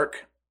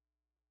homework.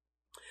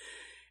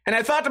 And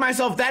I thought to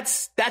myself,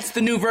 that's the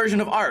new version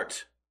of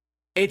art.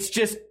 It's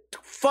just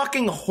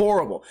fucking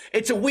horrible.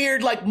 It's a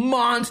weird, like,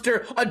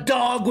 monster, a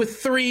dog with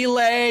 3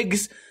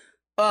 legs,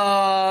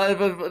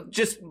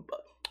 just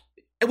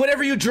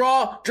whatever you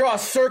draw a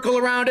circle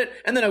around it,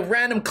 and then a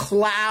random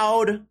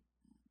cloud.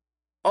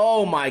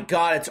 Oh my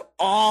God, it's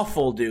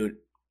awful, dude.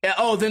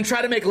 Oh, then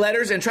try to make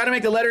letters, and try to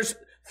make the letters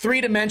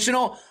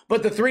 3-dimensional,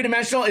 but the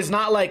 3-dimensional is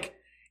not like,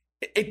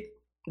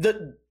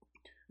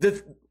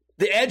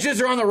 the edges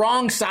are on the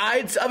wrong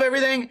sides of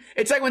everything.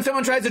 It's like when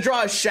someone tries to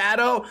draw a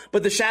shadow,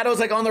 but the shadow's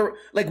like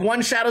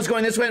one shadow's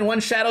going this way and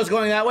one shadow's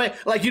going that way.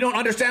 Like you don't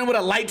understand what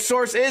a light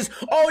source is.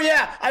 Oh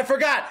yeah, I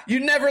forgot.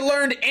 You never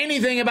learned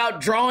anything about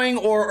drawing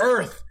or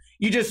earth.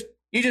 You just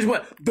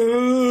went,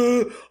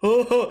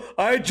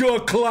 I drew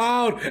a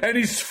cloud and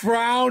he's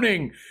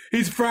frowning.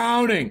 He's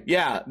frowning.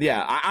 Yeah.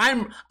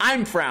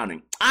 I'm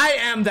frowning. I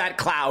am that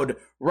cloud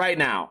right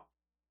now.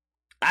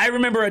 I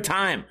remember a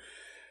time.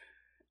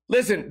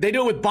 Listen, they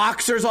do it with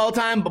boxers all the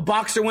time. A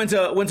boxer wins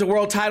a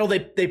world title.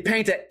 They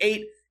paint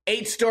an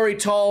 8-story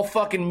tall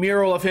fucking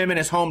mural of him in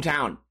his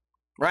hometown,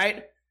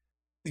 right?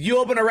 You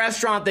open a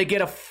restaurant, they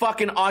get a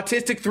fucking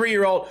autistic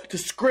 3-year-old to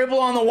scribble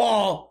on the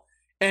wall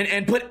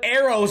and put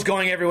arrows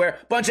going everywhere,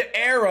 bunch of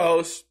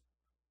arrows.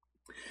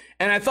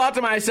 And I thought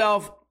to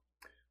myself,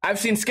 I've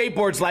seen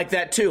skateboards like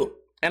that too,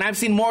 and I've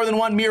seen more than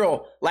one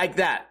mural like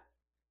that.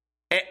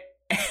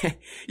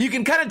 You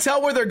can kind of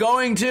tell where they're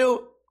going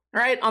to.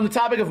 Right, on the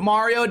topic of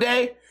Mario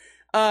Day,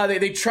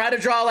 they try to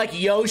draw like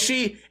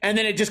Yoshi, and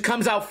then it just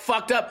comes out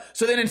fucked up.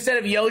 So then instead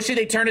of Yoshi,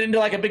 they turn it into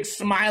like a big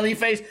smiley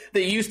face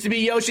that used to be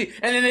Yoshi,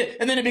 and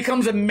then it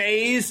becomes a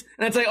maze,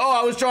 and it's like,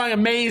 oh, I was drawing a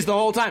maze the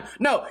whole time.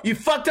 No, you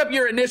fucked up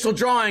your initial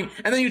drawing,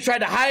 and then you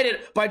tried to hide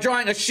it by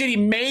drawing a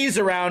shitty maze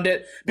around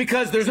it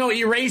because there's no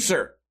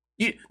eraser.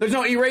 There's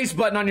no erase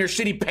button on your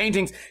shitty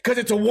paintings because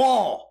it's a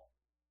wall.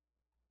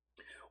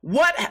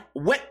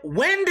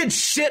 When did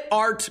shit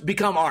art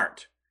become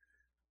art?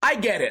 I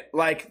get it.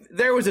 Like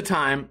there was a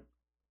time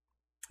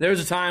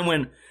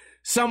when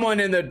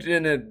someone in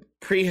the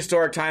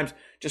prehistoric times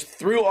just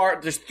threw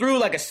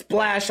like a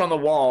splash on the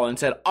wall and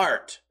said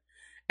art.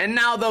 And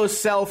now those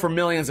sell for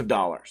millions of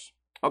dollars.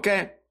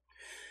 Okay?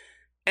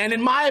 And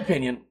in my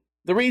opinion,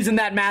 the reason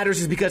that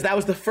matters is because that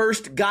was the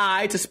first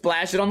guy to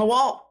splash it on the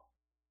wall.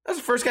 That was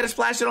the first guy to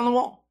splash it on the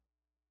wall.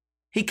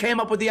 He came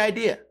up with the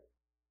idea.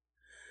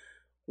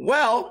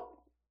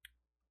 Well,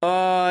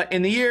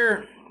 in the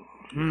year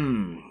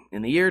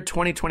in the year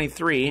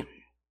 2023,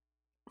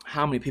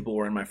 how many people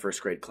were in my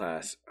first grade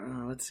class?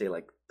 Let's say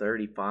like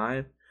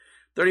 35.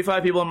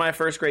 35 people in my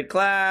first grade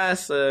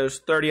class. There's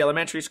 30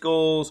 elementary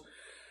schools.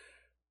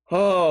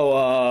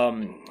 How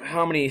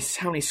many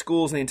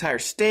schools in the entire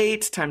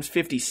state times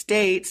 50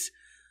 states?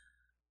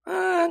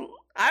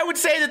 I would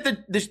say that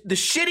the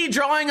shitty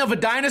drawing of a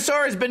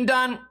dinosaur has been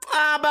done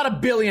about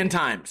 1 billion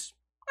times.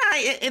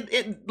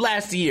 It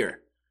last year.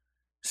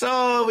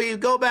 So we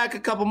go back a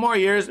couple more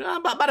years,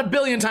 about 1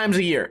 billion times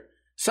a year.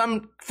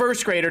 Some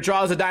first grader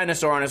draws a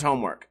dinosaur on his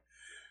homework.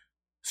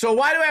 So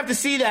why do I have to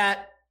see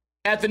that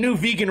at the new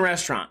vegan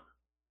restaurant?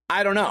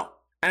 I don't know.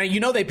 And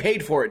you know they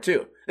paid for it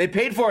too. They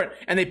paid for it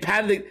and they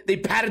patted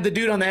the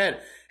dude on the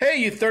head. Hey,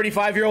 you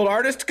 35-year-old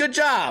artist, good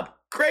job.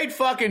 Great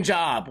fucking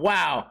job.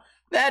 Wow.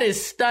 That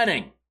is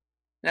stunning.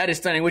 That is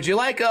stunning. Would you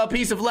like a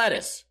piece of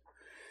lettuce?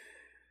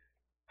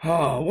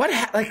 Oh,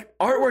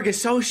 artwork is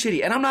so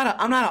shitty. And I'm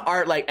not an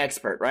art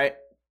expert, right?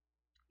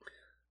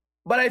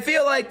 But I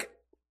feel like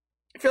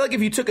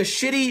if you took a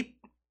shitty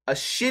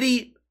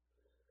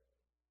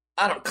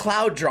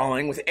cloud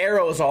drawing with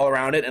arrows all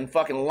around it and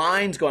fucking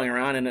lines going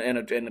around and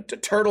a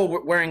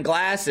turtle wearing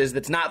glasses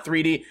that's not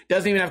 3D,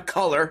 doesn't even have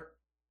color,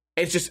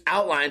 it's just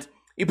outlines.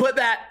 You put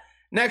that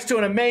next to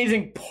an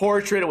amazing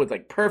portrait with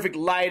like perfect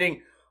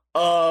lighting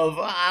of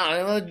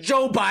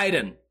Joe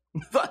Biden,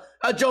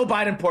 a Joe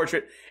Biden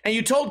portrait, and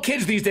you told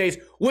kids these days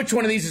which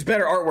one of these is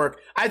better artwork,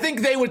 I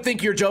think they would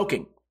think you're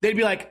joking. They'd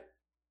be like,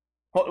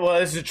 well,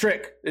 this is a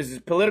trick. This is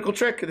a political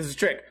trick. This is a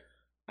trick.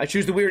 I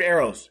choose the weird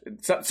arrows.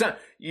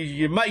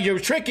 You're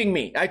tricking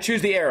me. I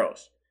choose the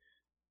arrows.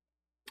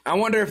 I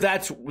wonder if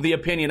that's the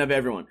opinion of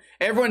everyone.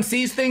 Everyone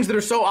sees things that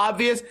are so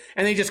obvious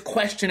and they just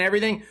question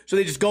everything, so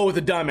they just go with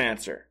the dumb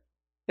answer.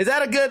 Is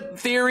that a good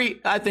theory?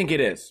 I think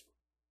it is.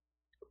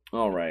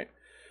 All right.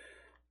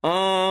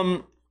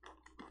 So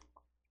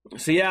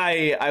yeah,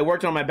 I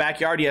worked on my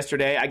backyard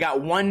yesterday. I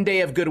got 1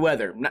 day of good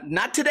weather.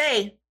 Not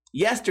today.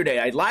 Yesterday.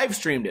 I live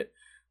streamed it.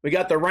 We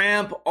got the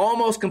ramp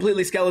almost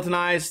completely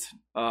skeletonized.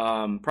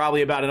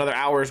 Probably about another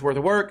hour's worth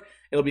of work.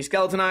 It'll be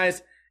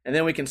skeletonized, and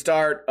then we can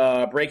start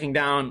breaking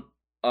down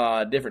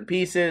different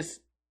pieces,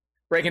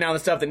 breaking down the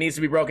stuff that needs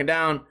to be broken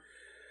down.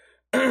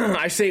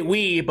 I say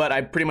we, but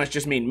I pretty much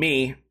just mean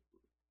me.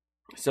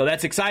 So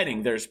that's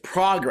exciting. There's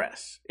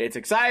progress. It's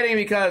exciting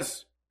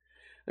because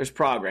there's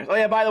progress. Oh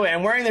yeah, by the way,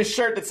 I'm wearing this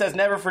shirt that says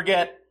 "Never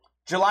Forget."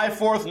 July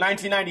 4th,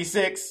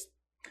 1996.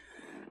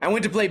 I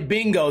went to play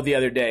bingo the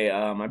other day.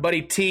 My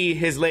buddy T,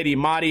 his lady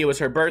Madi, it was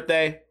her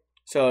birthday.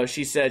 So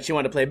she said she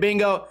wanted to play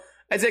bingo.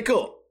 I said,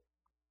 cool.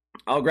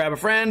 I'll grab a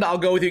friend. I'll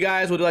go with you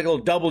guys. We'll do like a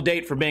little double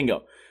date for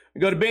bingo. We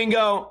go to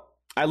bingo.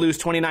 I lose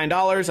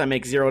 $29. I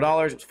make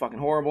 $0. It's fucking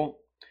horrible.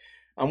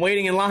 I'm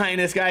waiting in line.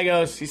 This guy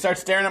goes, he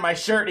starts staring at my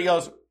shirt. He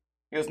goes,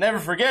 never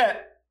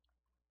forget.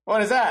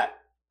 What is that?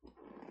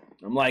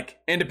 I'm like,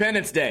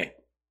 Independence Day.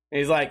 And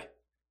he's like,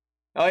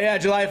 oh yeah,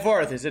 July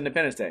 4th is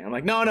Independence Day. I'm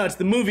like, no, it's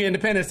the movie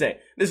Independence Day.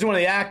 This is one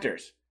of the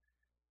actors.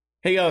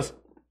 He goes,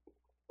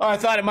 oh, I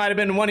thought it might have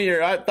been your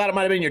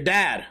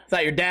dad. I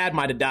thought your dad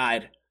might have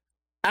died.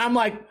 And I'm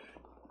like,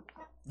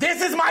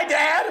 this is my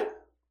dad?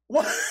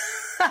 What,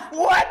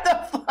 what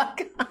the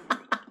fuck?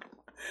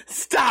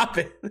 Stop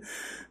it.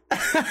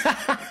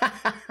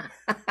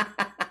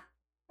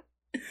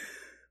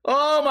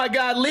 Oh my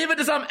God, leave it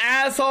to some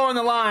asshole on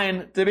the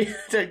line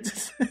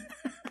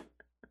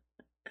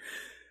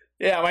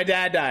Yeah, my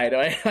dad died.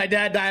 My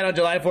dad died on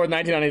July 4th,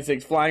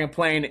 1996, flying a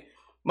plane.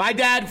 My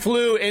dad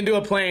flew into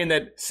a plane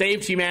that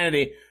saved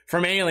humanity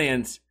from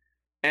aliens,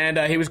 and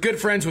he was good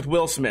friends with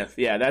Will Smith.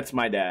 Yeah, that's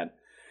my dad.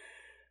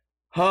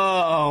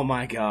 Oh,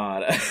 my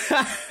God.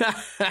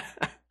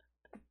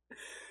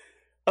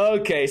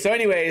 Okay, so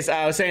anyways,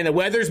 I was saying the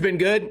weather's been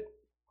good.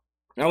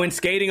 I went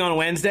skating on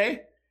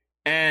Wednesday,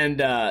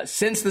 and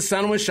since the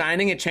sun was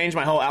shining, it changed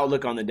my whole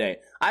outlook on the day.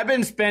 I've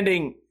been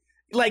spending...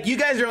 Like, you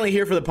guys are only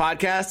here for the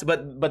podcast,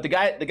 but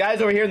the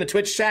guys over here in the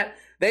Twitch chat,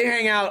 they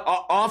hang out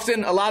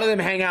often. A lot of them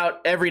hang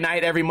out every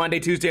night, every Monday,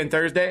 Tuesday, and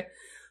Thursday.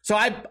 So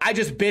I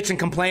just bitch and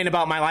complain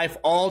about my life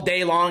all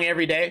day long,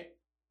 every day.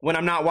 When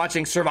I'm not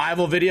watching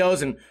survival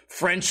videos and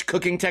French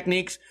cooking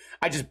techniques,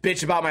 I just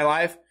bitch about my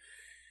life.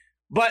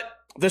 But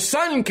the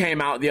sun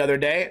came out the other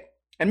day,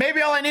 and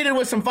maybe all I needed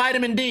was some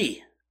vitamin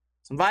D.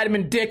 Some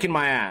vitamin dick in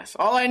my ass.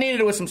 All I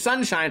needed was some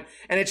sunshine,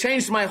 and it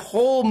changed my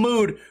whole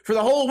mood for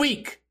the whole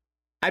week.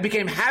 I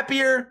became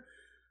happier.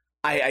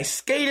 I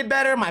skated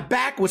better. My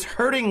back was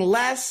hurting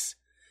less.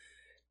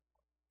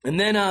 And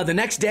then the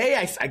next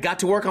day, I got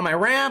to work on my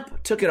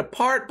ramp, took it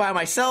apart by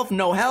myself,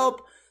 no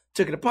help.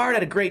 Took it apart,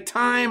 had a great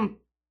time.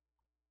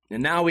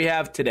 And now we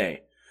have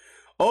today.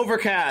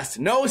 Overcast,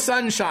 no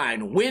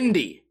sunshine,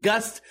 windy,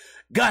 gusts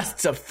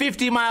of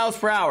 50 miles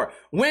per hour,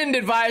 wind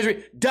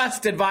advisory,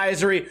 dust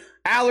advisory,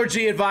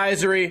 allergy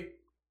advisory,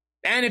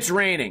 and it's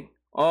raining.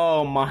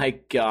 Oh my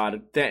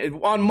God.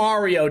 On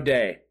Mario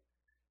Day.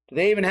 Do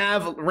they even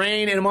have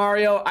rain in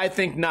Mario? I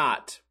think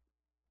not.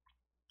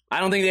 I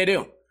don't think they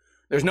do.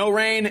 There's no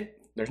rain.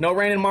 There's no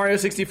rain in Mario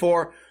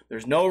 64.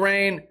 There's no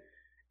rain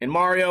in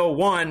Mario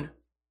 1.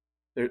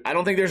 I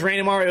don't think there's rain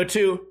in Mario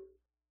 2.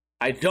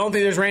 I don't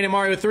think there's rain in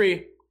Mario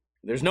 3.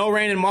 There's no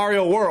rain in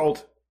Mario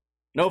World.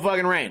 No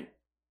fucking rain.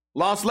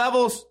 Lost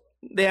Levels,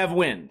 they have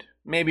wind.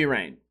 Maybe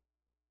rain.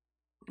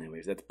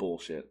 Anyways, that's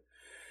bullshit.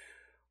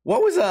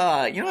 What was,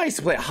 I used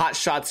to play Hot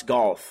Shots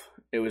Golf.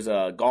 It was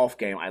a golf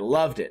game. I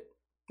loved it.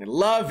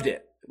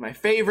 My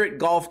favorite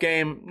golf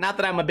game. Not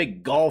that I'm a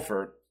big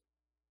golfer.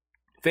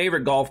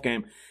 Favorite golf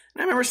game. And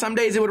I remember some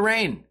days it would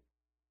rain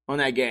on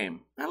that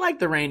game. I like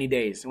the rainy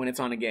days when it's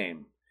on a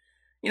game.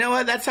 You know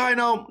what? That's how I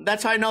know that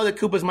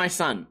Koopa's my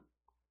son.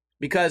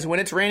 Because when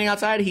it's raining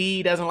outside,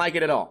 he doesn't like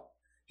it at all.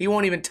 He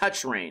won't even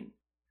touch rain.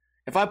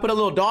 If I put a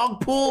little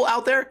dog pool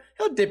out there,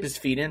 he'll dip his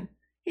feet in.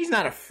 He's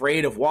not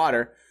afraid of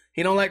water.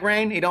 He don't like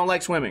rain. He don't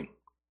like swimming.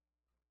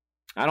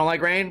 I don't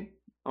like rain.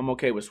 I'm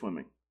okay with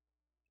swimming.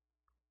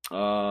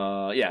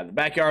 The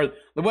backyard.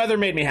 The weather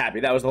made me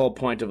happy. That was the whole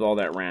point of all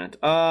that rant.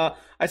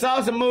 I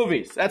saw some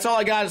movies. That's all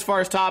I got as far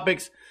as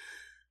topics.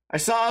 I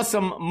saw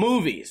some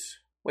movies.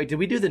 Wait, did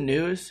we do the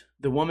news?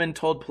 The woman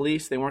told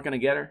police they weren't going to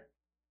get her?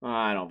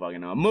 I don't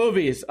fucking know.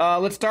 Movies.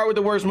 Let's start with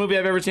the worst movie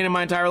I've ever seen in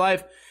my entire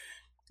life.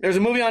 There's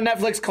a movie on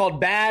Netflix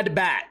called Bad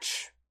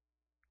Batch.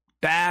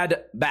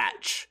 Bad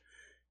Batch.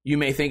 You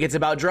may think it's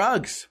about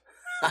drugs.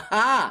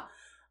 Haha.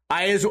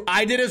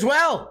 I did as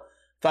well.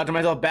 Thought to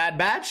myself, Bad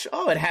Batch?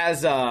 Oh, it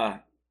has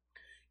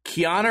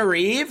Keanu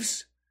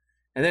Reeves.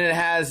 And then it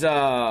has,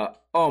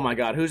 oh my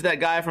God, who's that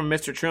guy from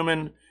Mr.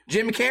 Truman?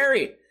 Jim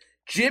Carrey.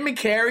 Jim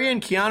Carrey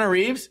and Keanu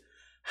Reeves?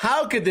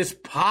 How could this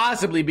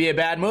possibly be a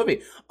bad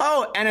movie?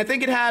 Oh, and I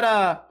think it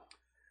had,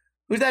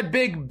 who's that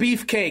big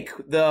beefcake?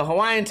 The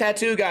Hawaiian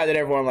tattoo guy that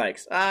everyone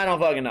likes. I don't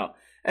fucking know.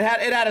 It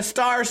had a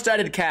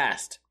star-studded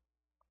cast.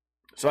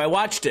 So I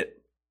watched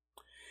it.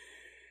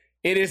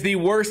 It is the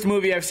worst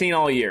movie I've seen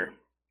all year.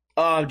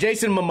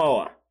 Jason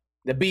Momoa,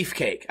 the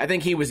beefcake. I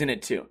think he was in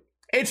it too.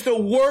 It's the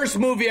worst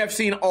movie I've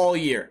seen all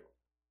year.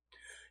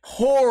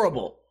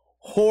 Horrible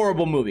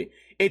movie.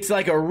 It's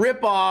like a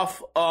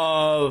ripoff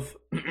of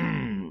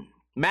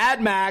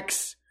Mad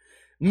Max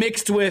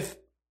mixed with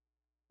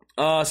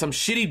some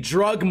shitty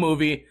drug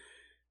movie,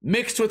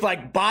 mixed with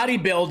like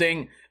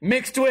bodybuilding,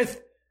 mixed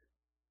with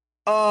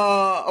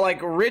like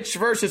rich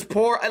versus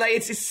poor. Like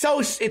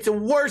it's a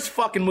worst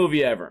fucking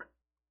movie ever.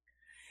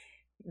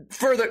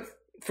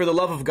 For the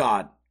love of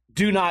God,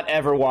 do not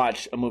ever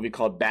watch a movie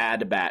called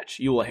Bad Batch.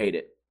 You will hate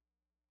it.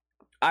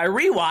 I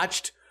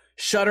rewatched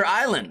Shutter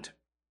Island,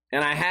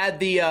 and I had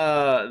the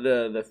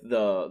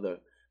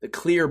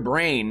clear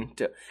brain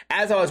to.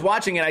 As I was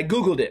watching it, I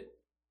Googled it,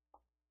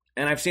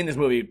 and I've seen this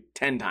movie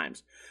 10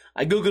 times.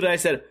 I Googled it. I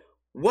said,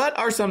 "What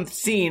are some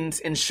scenes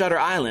in Shutter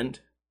Island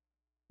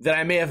that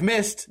I may have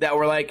missed that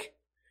were like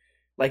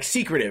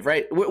secretive?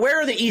 Right?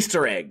 Where are the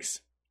Easter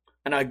eggs?"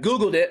 And I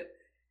Googled it.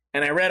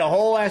 And I read a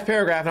whole last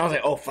paragraph, and I was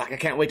like, oh, fuck, I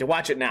can't wait to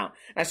watch it now.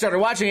 And I started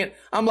watching it.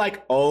 I'm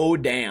like, oh,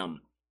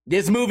 damn.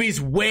 This movie's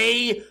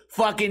way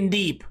fucking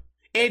deep.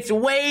 It's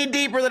way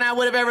deeper than I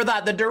would have ever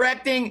thought. The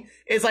directing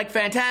is, like,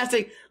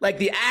 fantastic. Like,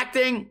 the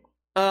acting,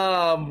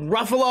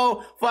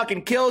 Ruffalo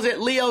fucking kills it.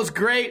 Leo's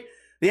great.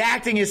 The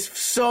acting is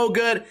so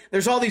good.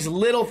 There's all these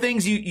little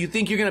things you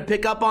think you're going to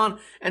pick up on.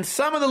 And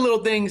some of the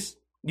little things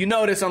you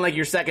notice on, like,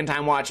 your second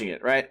time watching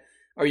it, right?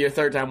 Or your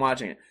third time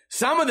watching it.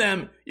 Some of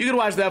them, you could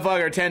watch that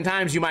fucker 10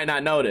 times, you might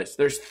not notice.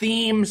 There's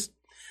themes.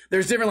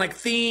 There's different, like,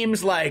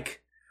 themes,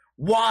 like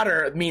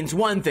water means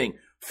one thing.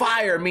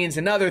 Fire means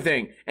another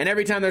thing. And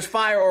every time there's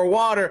fire or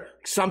water,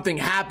 something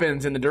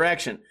happens in the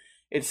direction.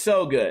 It's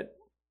so good.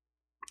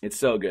 It's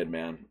so good,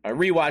 man. I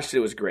rewatched it.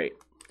 It was great.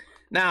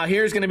 Now,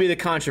 here's going to be the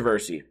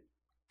controversy.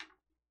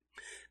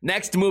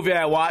 Next movie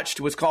I watched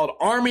was called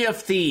Army of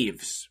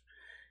Thieves.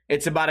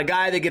 It's about a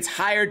guy that gets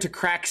hired to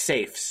crack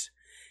safes.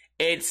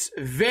 It's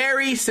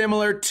very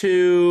similar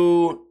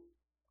to,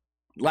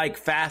 like,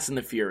 Fast and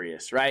the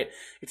Furious, right?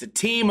 It's a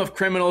team of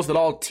criminals that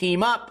all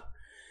team up.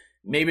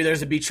 Maybe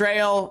there's a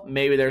betrayal.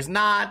 Maybe there's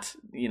not.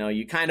 You know,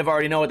 you kind of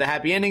already know what the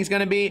happy ending's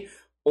going to be.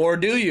 Or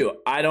do you?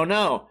 I don't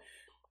know.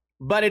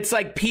 But it's,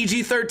 like,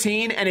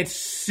 PG-13, and it's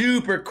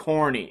super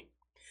corny.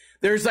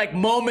 There's, like,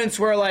 moments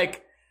where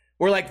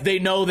they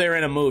know they're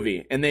in a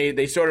movie. And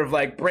they sort of,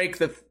 like, break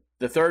the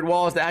third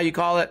wall. Is that how you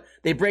call it?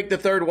 They break the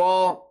third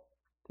wall.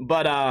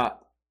 But,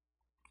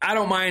 I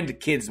don't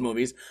mind kids'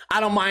 movies. I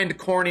don't mind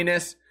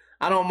corniness.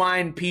 I don't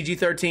mind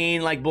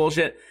PG-13, like,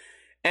 bullshit.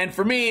 And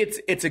for me,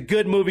 it's a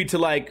good movie to,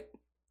 like,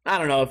 I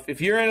don't know,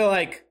 if you're into,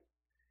 like,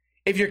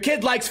 if your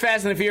kid likes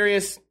Fast and the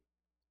Furious,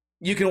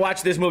 you can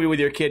watch this movie with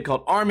your kid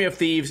called Army of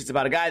Thieves. It's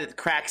about a guy that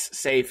cracks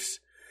safes.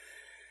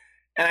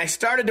 And I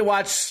started to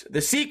watch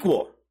the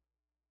sequel.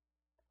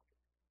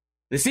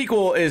 The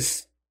sequel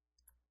is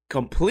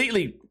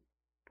completely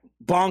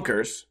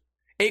bonkers.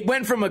 It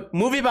went from a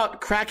movie about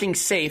cracking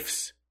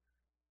safes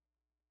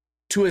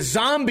to a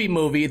zombie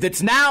movie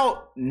that's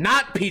now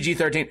not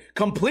PG-13,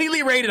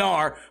 completely rated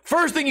R.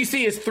 First thing you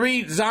see is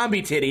 3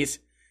 zombie titties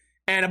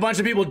and a bunch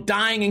of people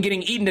dying and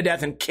getting eaten to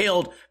death and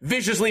killed,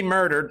 viciously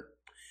murdered.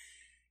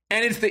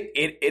 And it's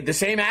the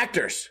same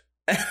actors.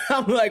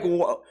 I'm like,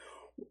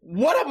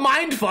 What a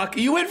mindfuck.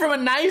 You went from a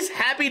nice,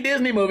 happy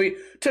Disney movie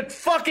to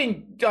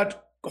fucking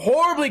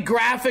horribly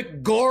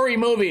graphic, gory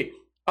movie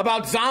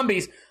about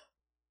zombies.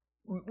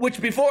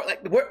 Which before,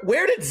 like,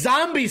 where did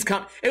zombies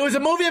come? It was a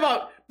movie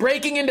about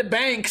breaking into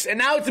banks, and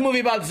now it's a movie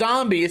about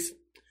zombies.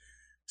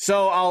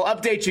 So I'll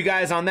update you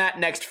guys on that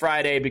next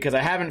Friday because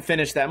I haven't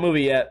finished that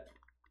movie yet.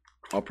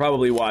 I'll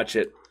probably watch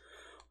it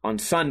on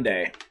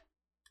Sunday.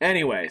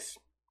 Anyways,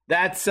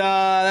 that's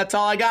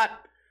all I got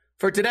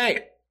for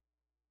today.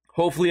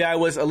 Hopefully I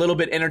was a little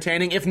bit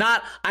entertaining. If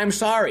not, I'm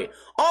sorry.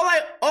 All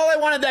I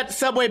wanted that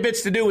Subway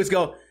bitch to do was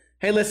go,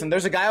 hey, listen,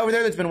 there's a guy over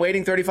there that's been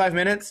waiting 35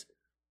 minutes.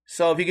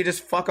 So if you could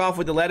just fuck off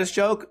with the lettuce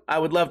joke, I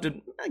would love to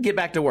get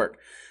back to work.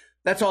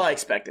 That's all I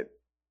expected.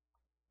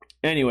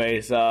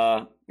 Anyways,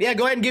 yeah,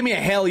 go ahead and give me a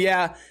hell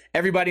yeah,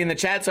 everybody in the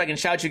chat, so I can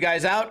shout you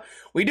guys out.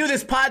 We do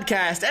this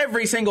podcast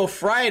every single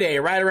Friday,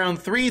 right around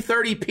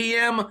 3:30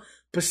 p.m.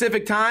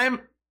 Pacific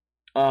time.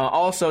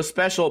 Also,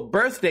 special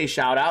birthday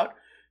shout out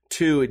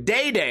to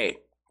Day Day,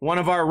 one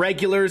of our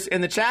regulars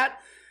in the chat.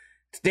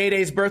 It's Day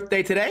Day's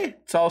birthday today.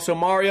 It's also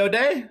Mario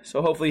Day,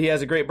 so hopefully he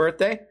has a great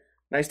birthday.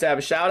 Nice to have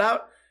a shout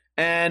out.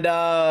 And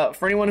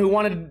for anyone who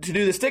wanted to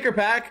do the sticker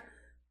pack,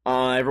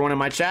 everyone in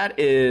my chat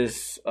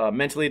is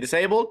mentally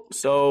disabled,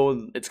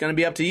 so it's going to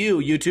be up to you,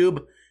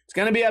 YouTube. It's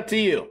going to be up to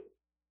you.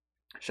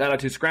 Shout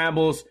out to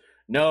Scrambles,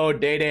 No,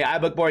 Day Day,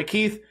 iBookBoy,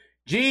 Keith,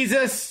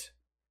 Jesus,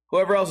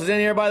 whoever else is in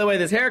here. By the way,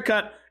 this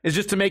haircut is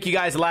just to make you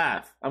guys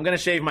laugh. I'm going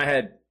to shave my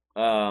head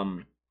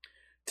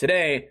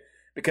today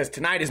because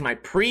tonight is my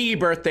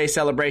pre-birthday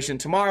celebration.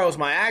 Tomorrow is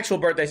my actual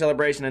birthday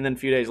celebration, and then a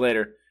few days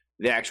later,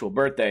 the actual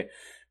birthday.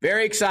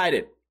 Very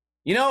excited.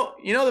 You know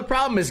the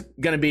problem is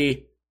going to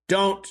be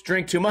don't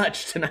drink too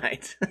much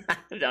tonight.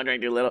 Don't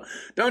drink too little.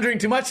 Don't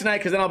drink too much tonight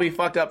because then I'll be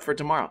fucked up for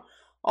tomorrow.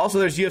 Also,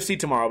 there's UFC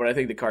tomorrow, but I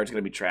think the card's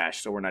going to be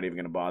trash, so we're not even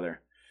going to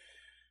bother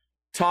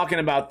talking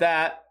about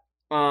that.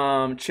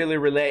 Chili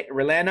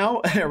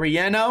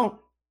Relleno.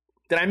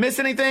 Did I miss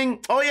anything?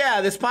 Oh,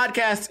 yeah, this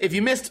podcast, if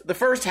you missed the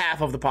first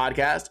half of the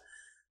podcast,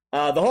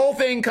 the whole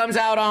thing comes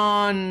out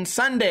on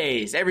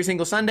Sundays, every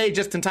single Sunday,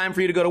 just in time for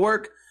you to go to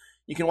work.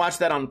 You can watch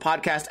that on the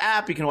podcast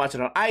app. You can watch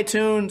it on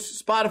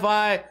iTunes,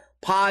 Spotify,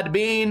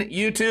 Podbean,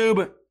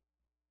 YouTube.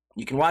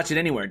 You can watch it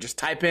anywhere. Just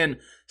type in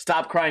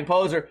Stop Crying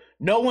Poser.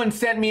 No one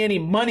sent me any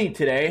money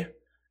today.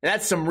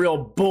 That's some real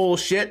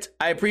bullshit.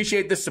 I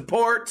appreciate the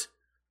support.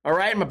 All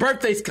right? My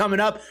birthday's coming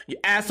up. You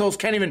assholes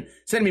can't even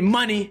send me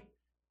money.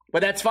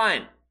 But that's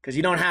fine, because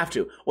you don't have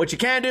to. What you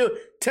can do,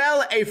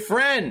 tell a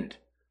friend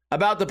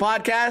about the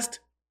podcast,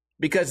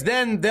 because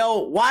then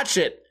they'll watch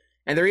it,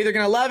 and they're either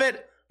going to love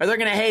it or they're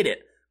going to hate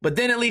it. But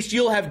then at least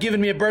you'll have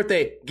given me a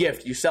birthday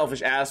gift, you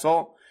selfish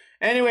asshole.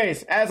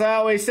 Anyways, as I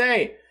always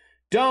say,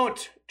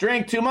 don't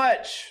drink too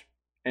much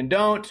and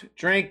don't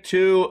drink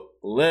too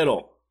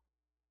little.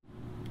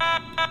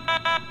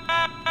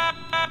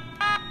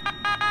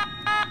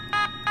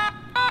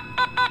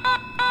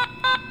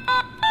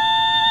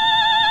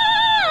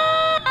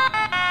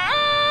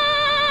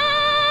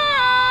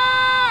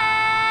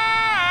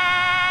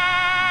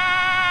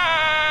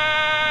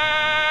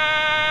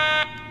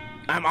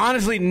 I'm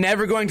honestly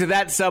never going to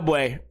that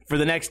Subway for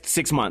the next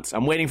 6 months.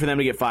 I'm waiting for them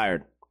to get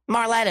fired.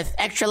 More lettuce,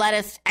 extra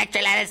lettuce,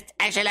 extra lettuce,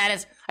 extra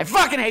lettuce. I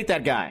fucking hate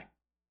that guy.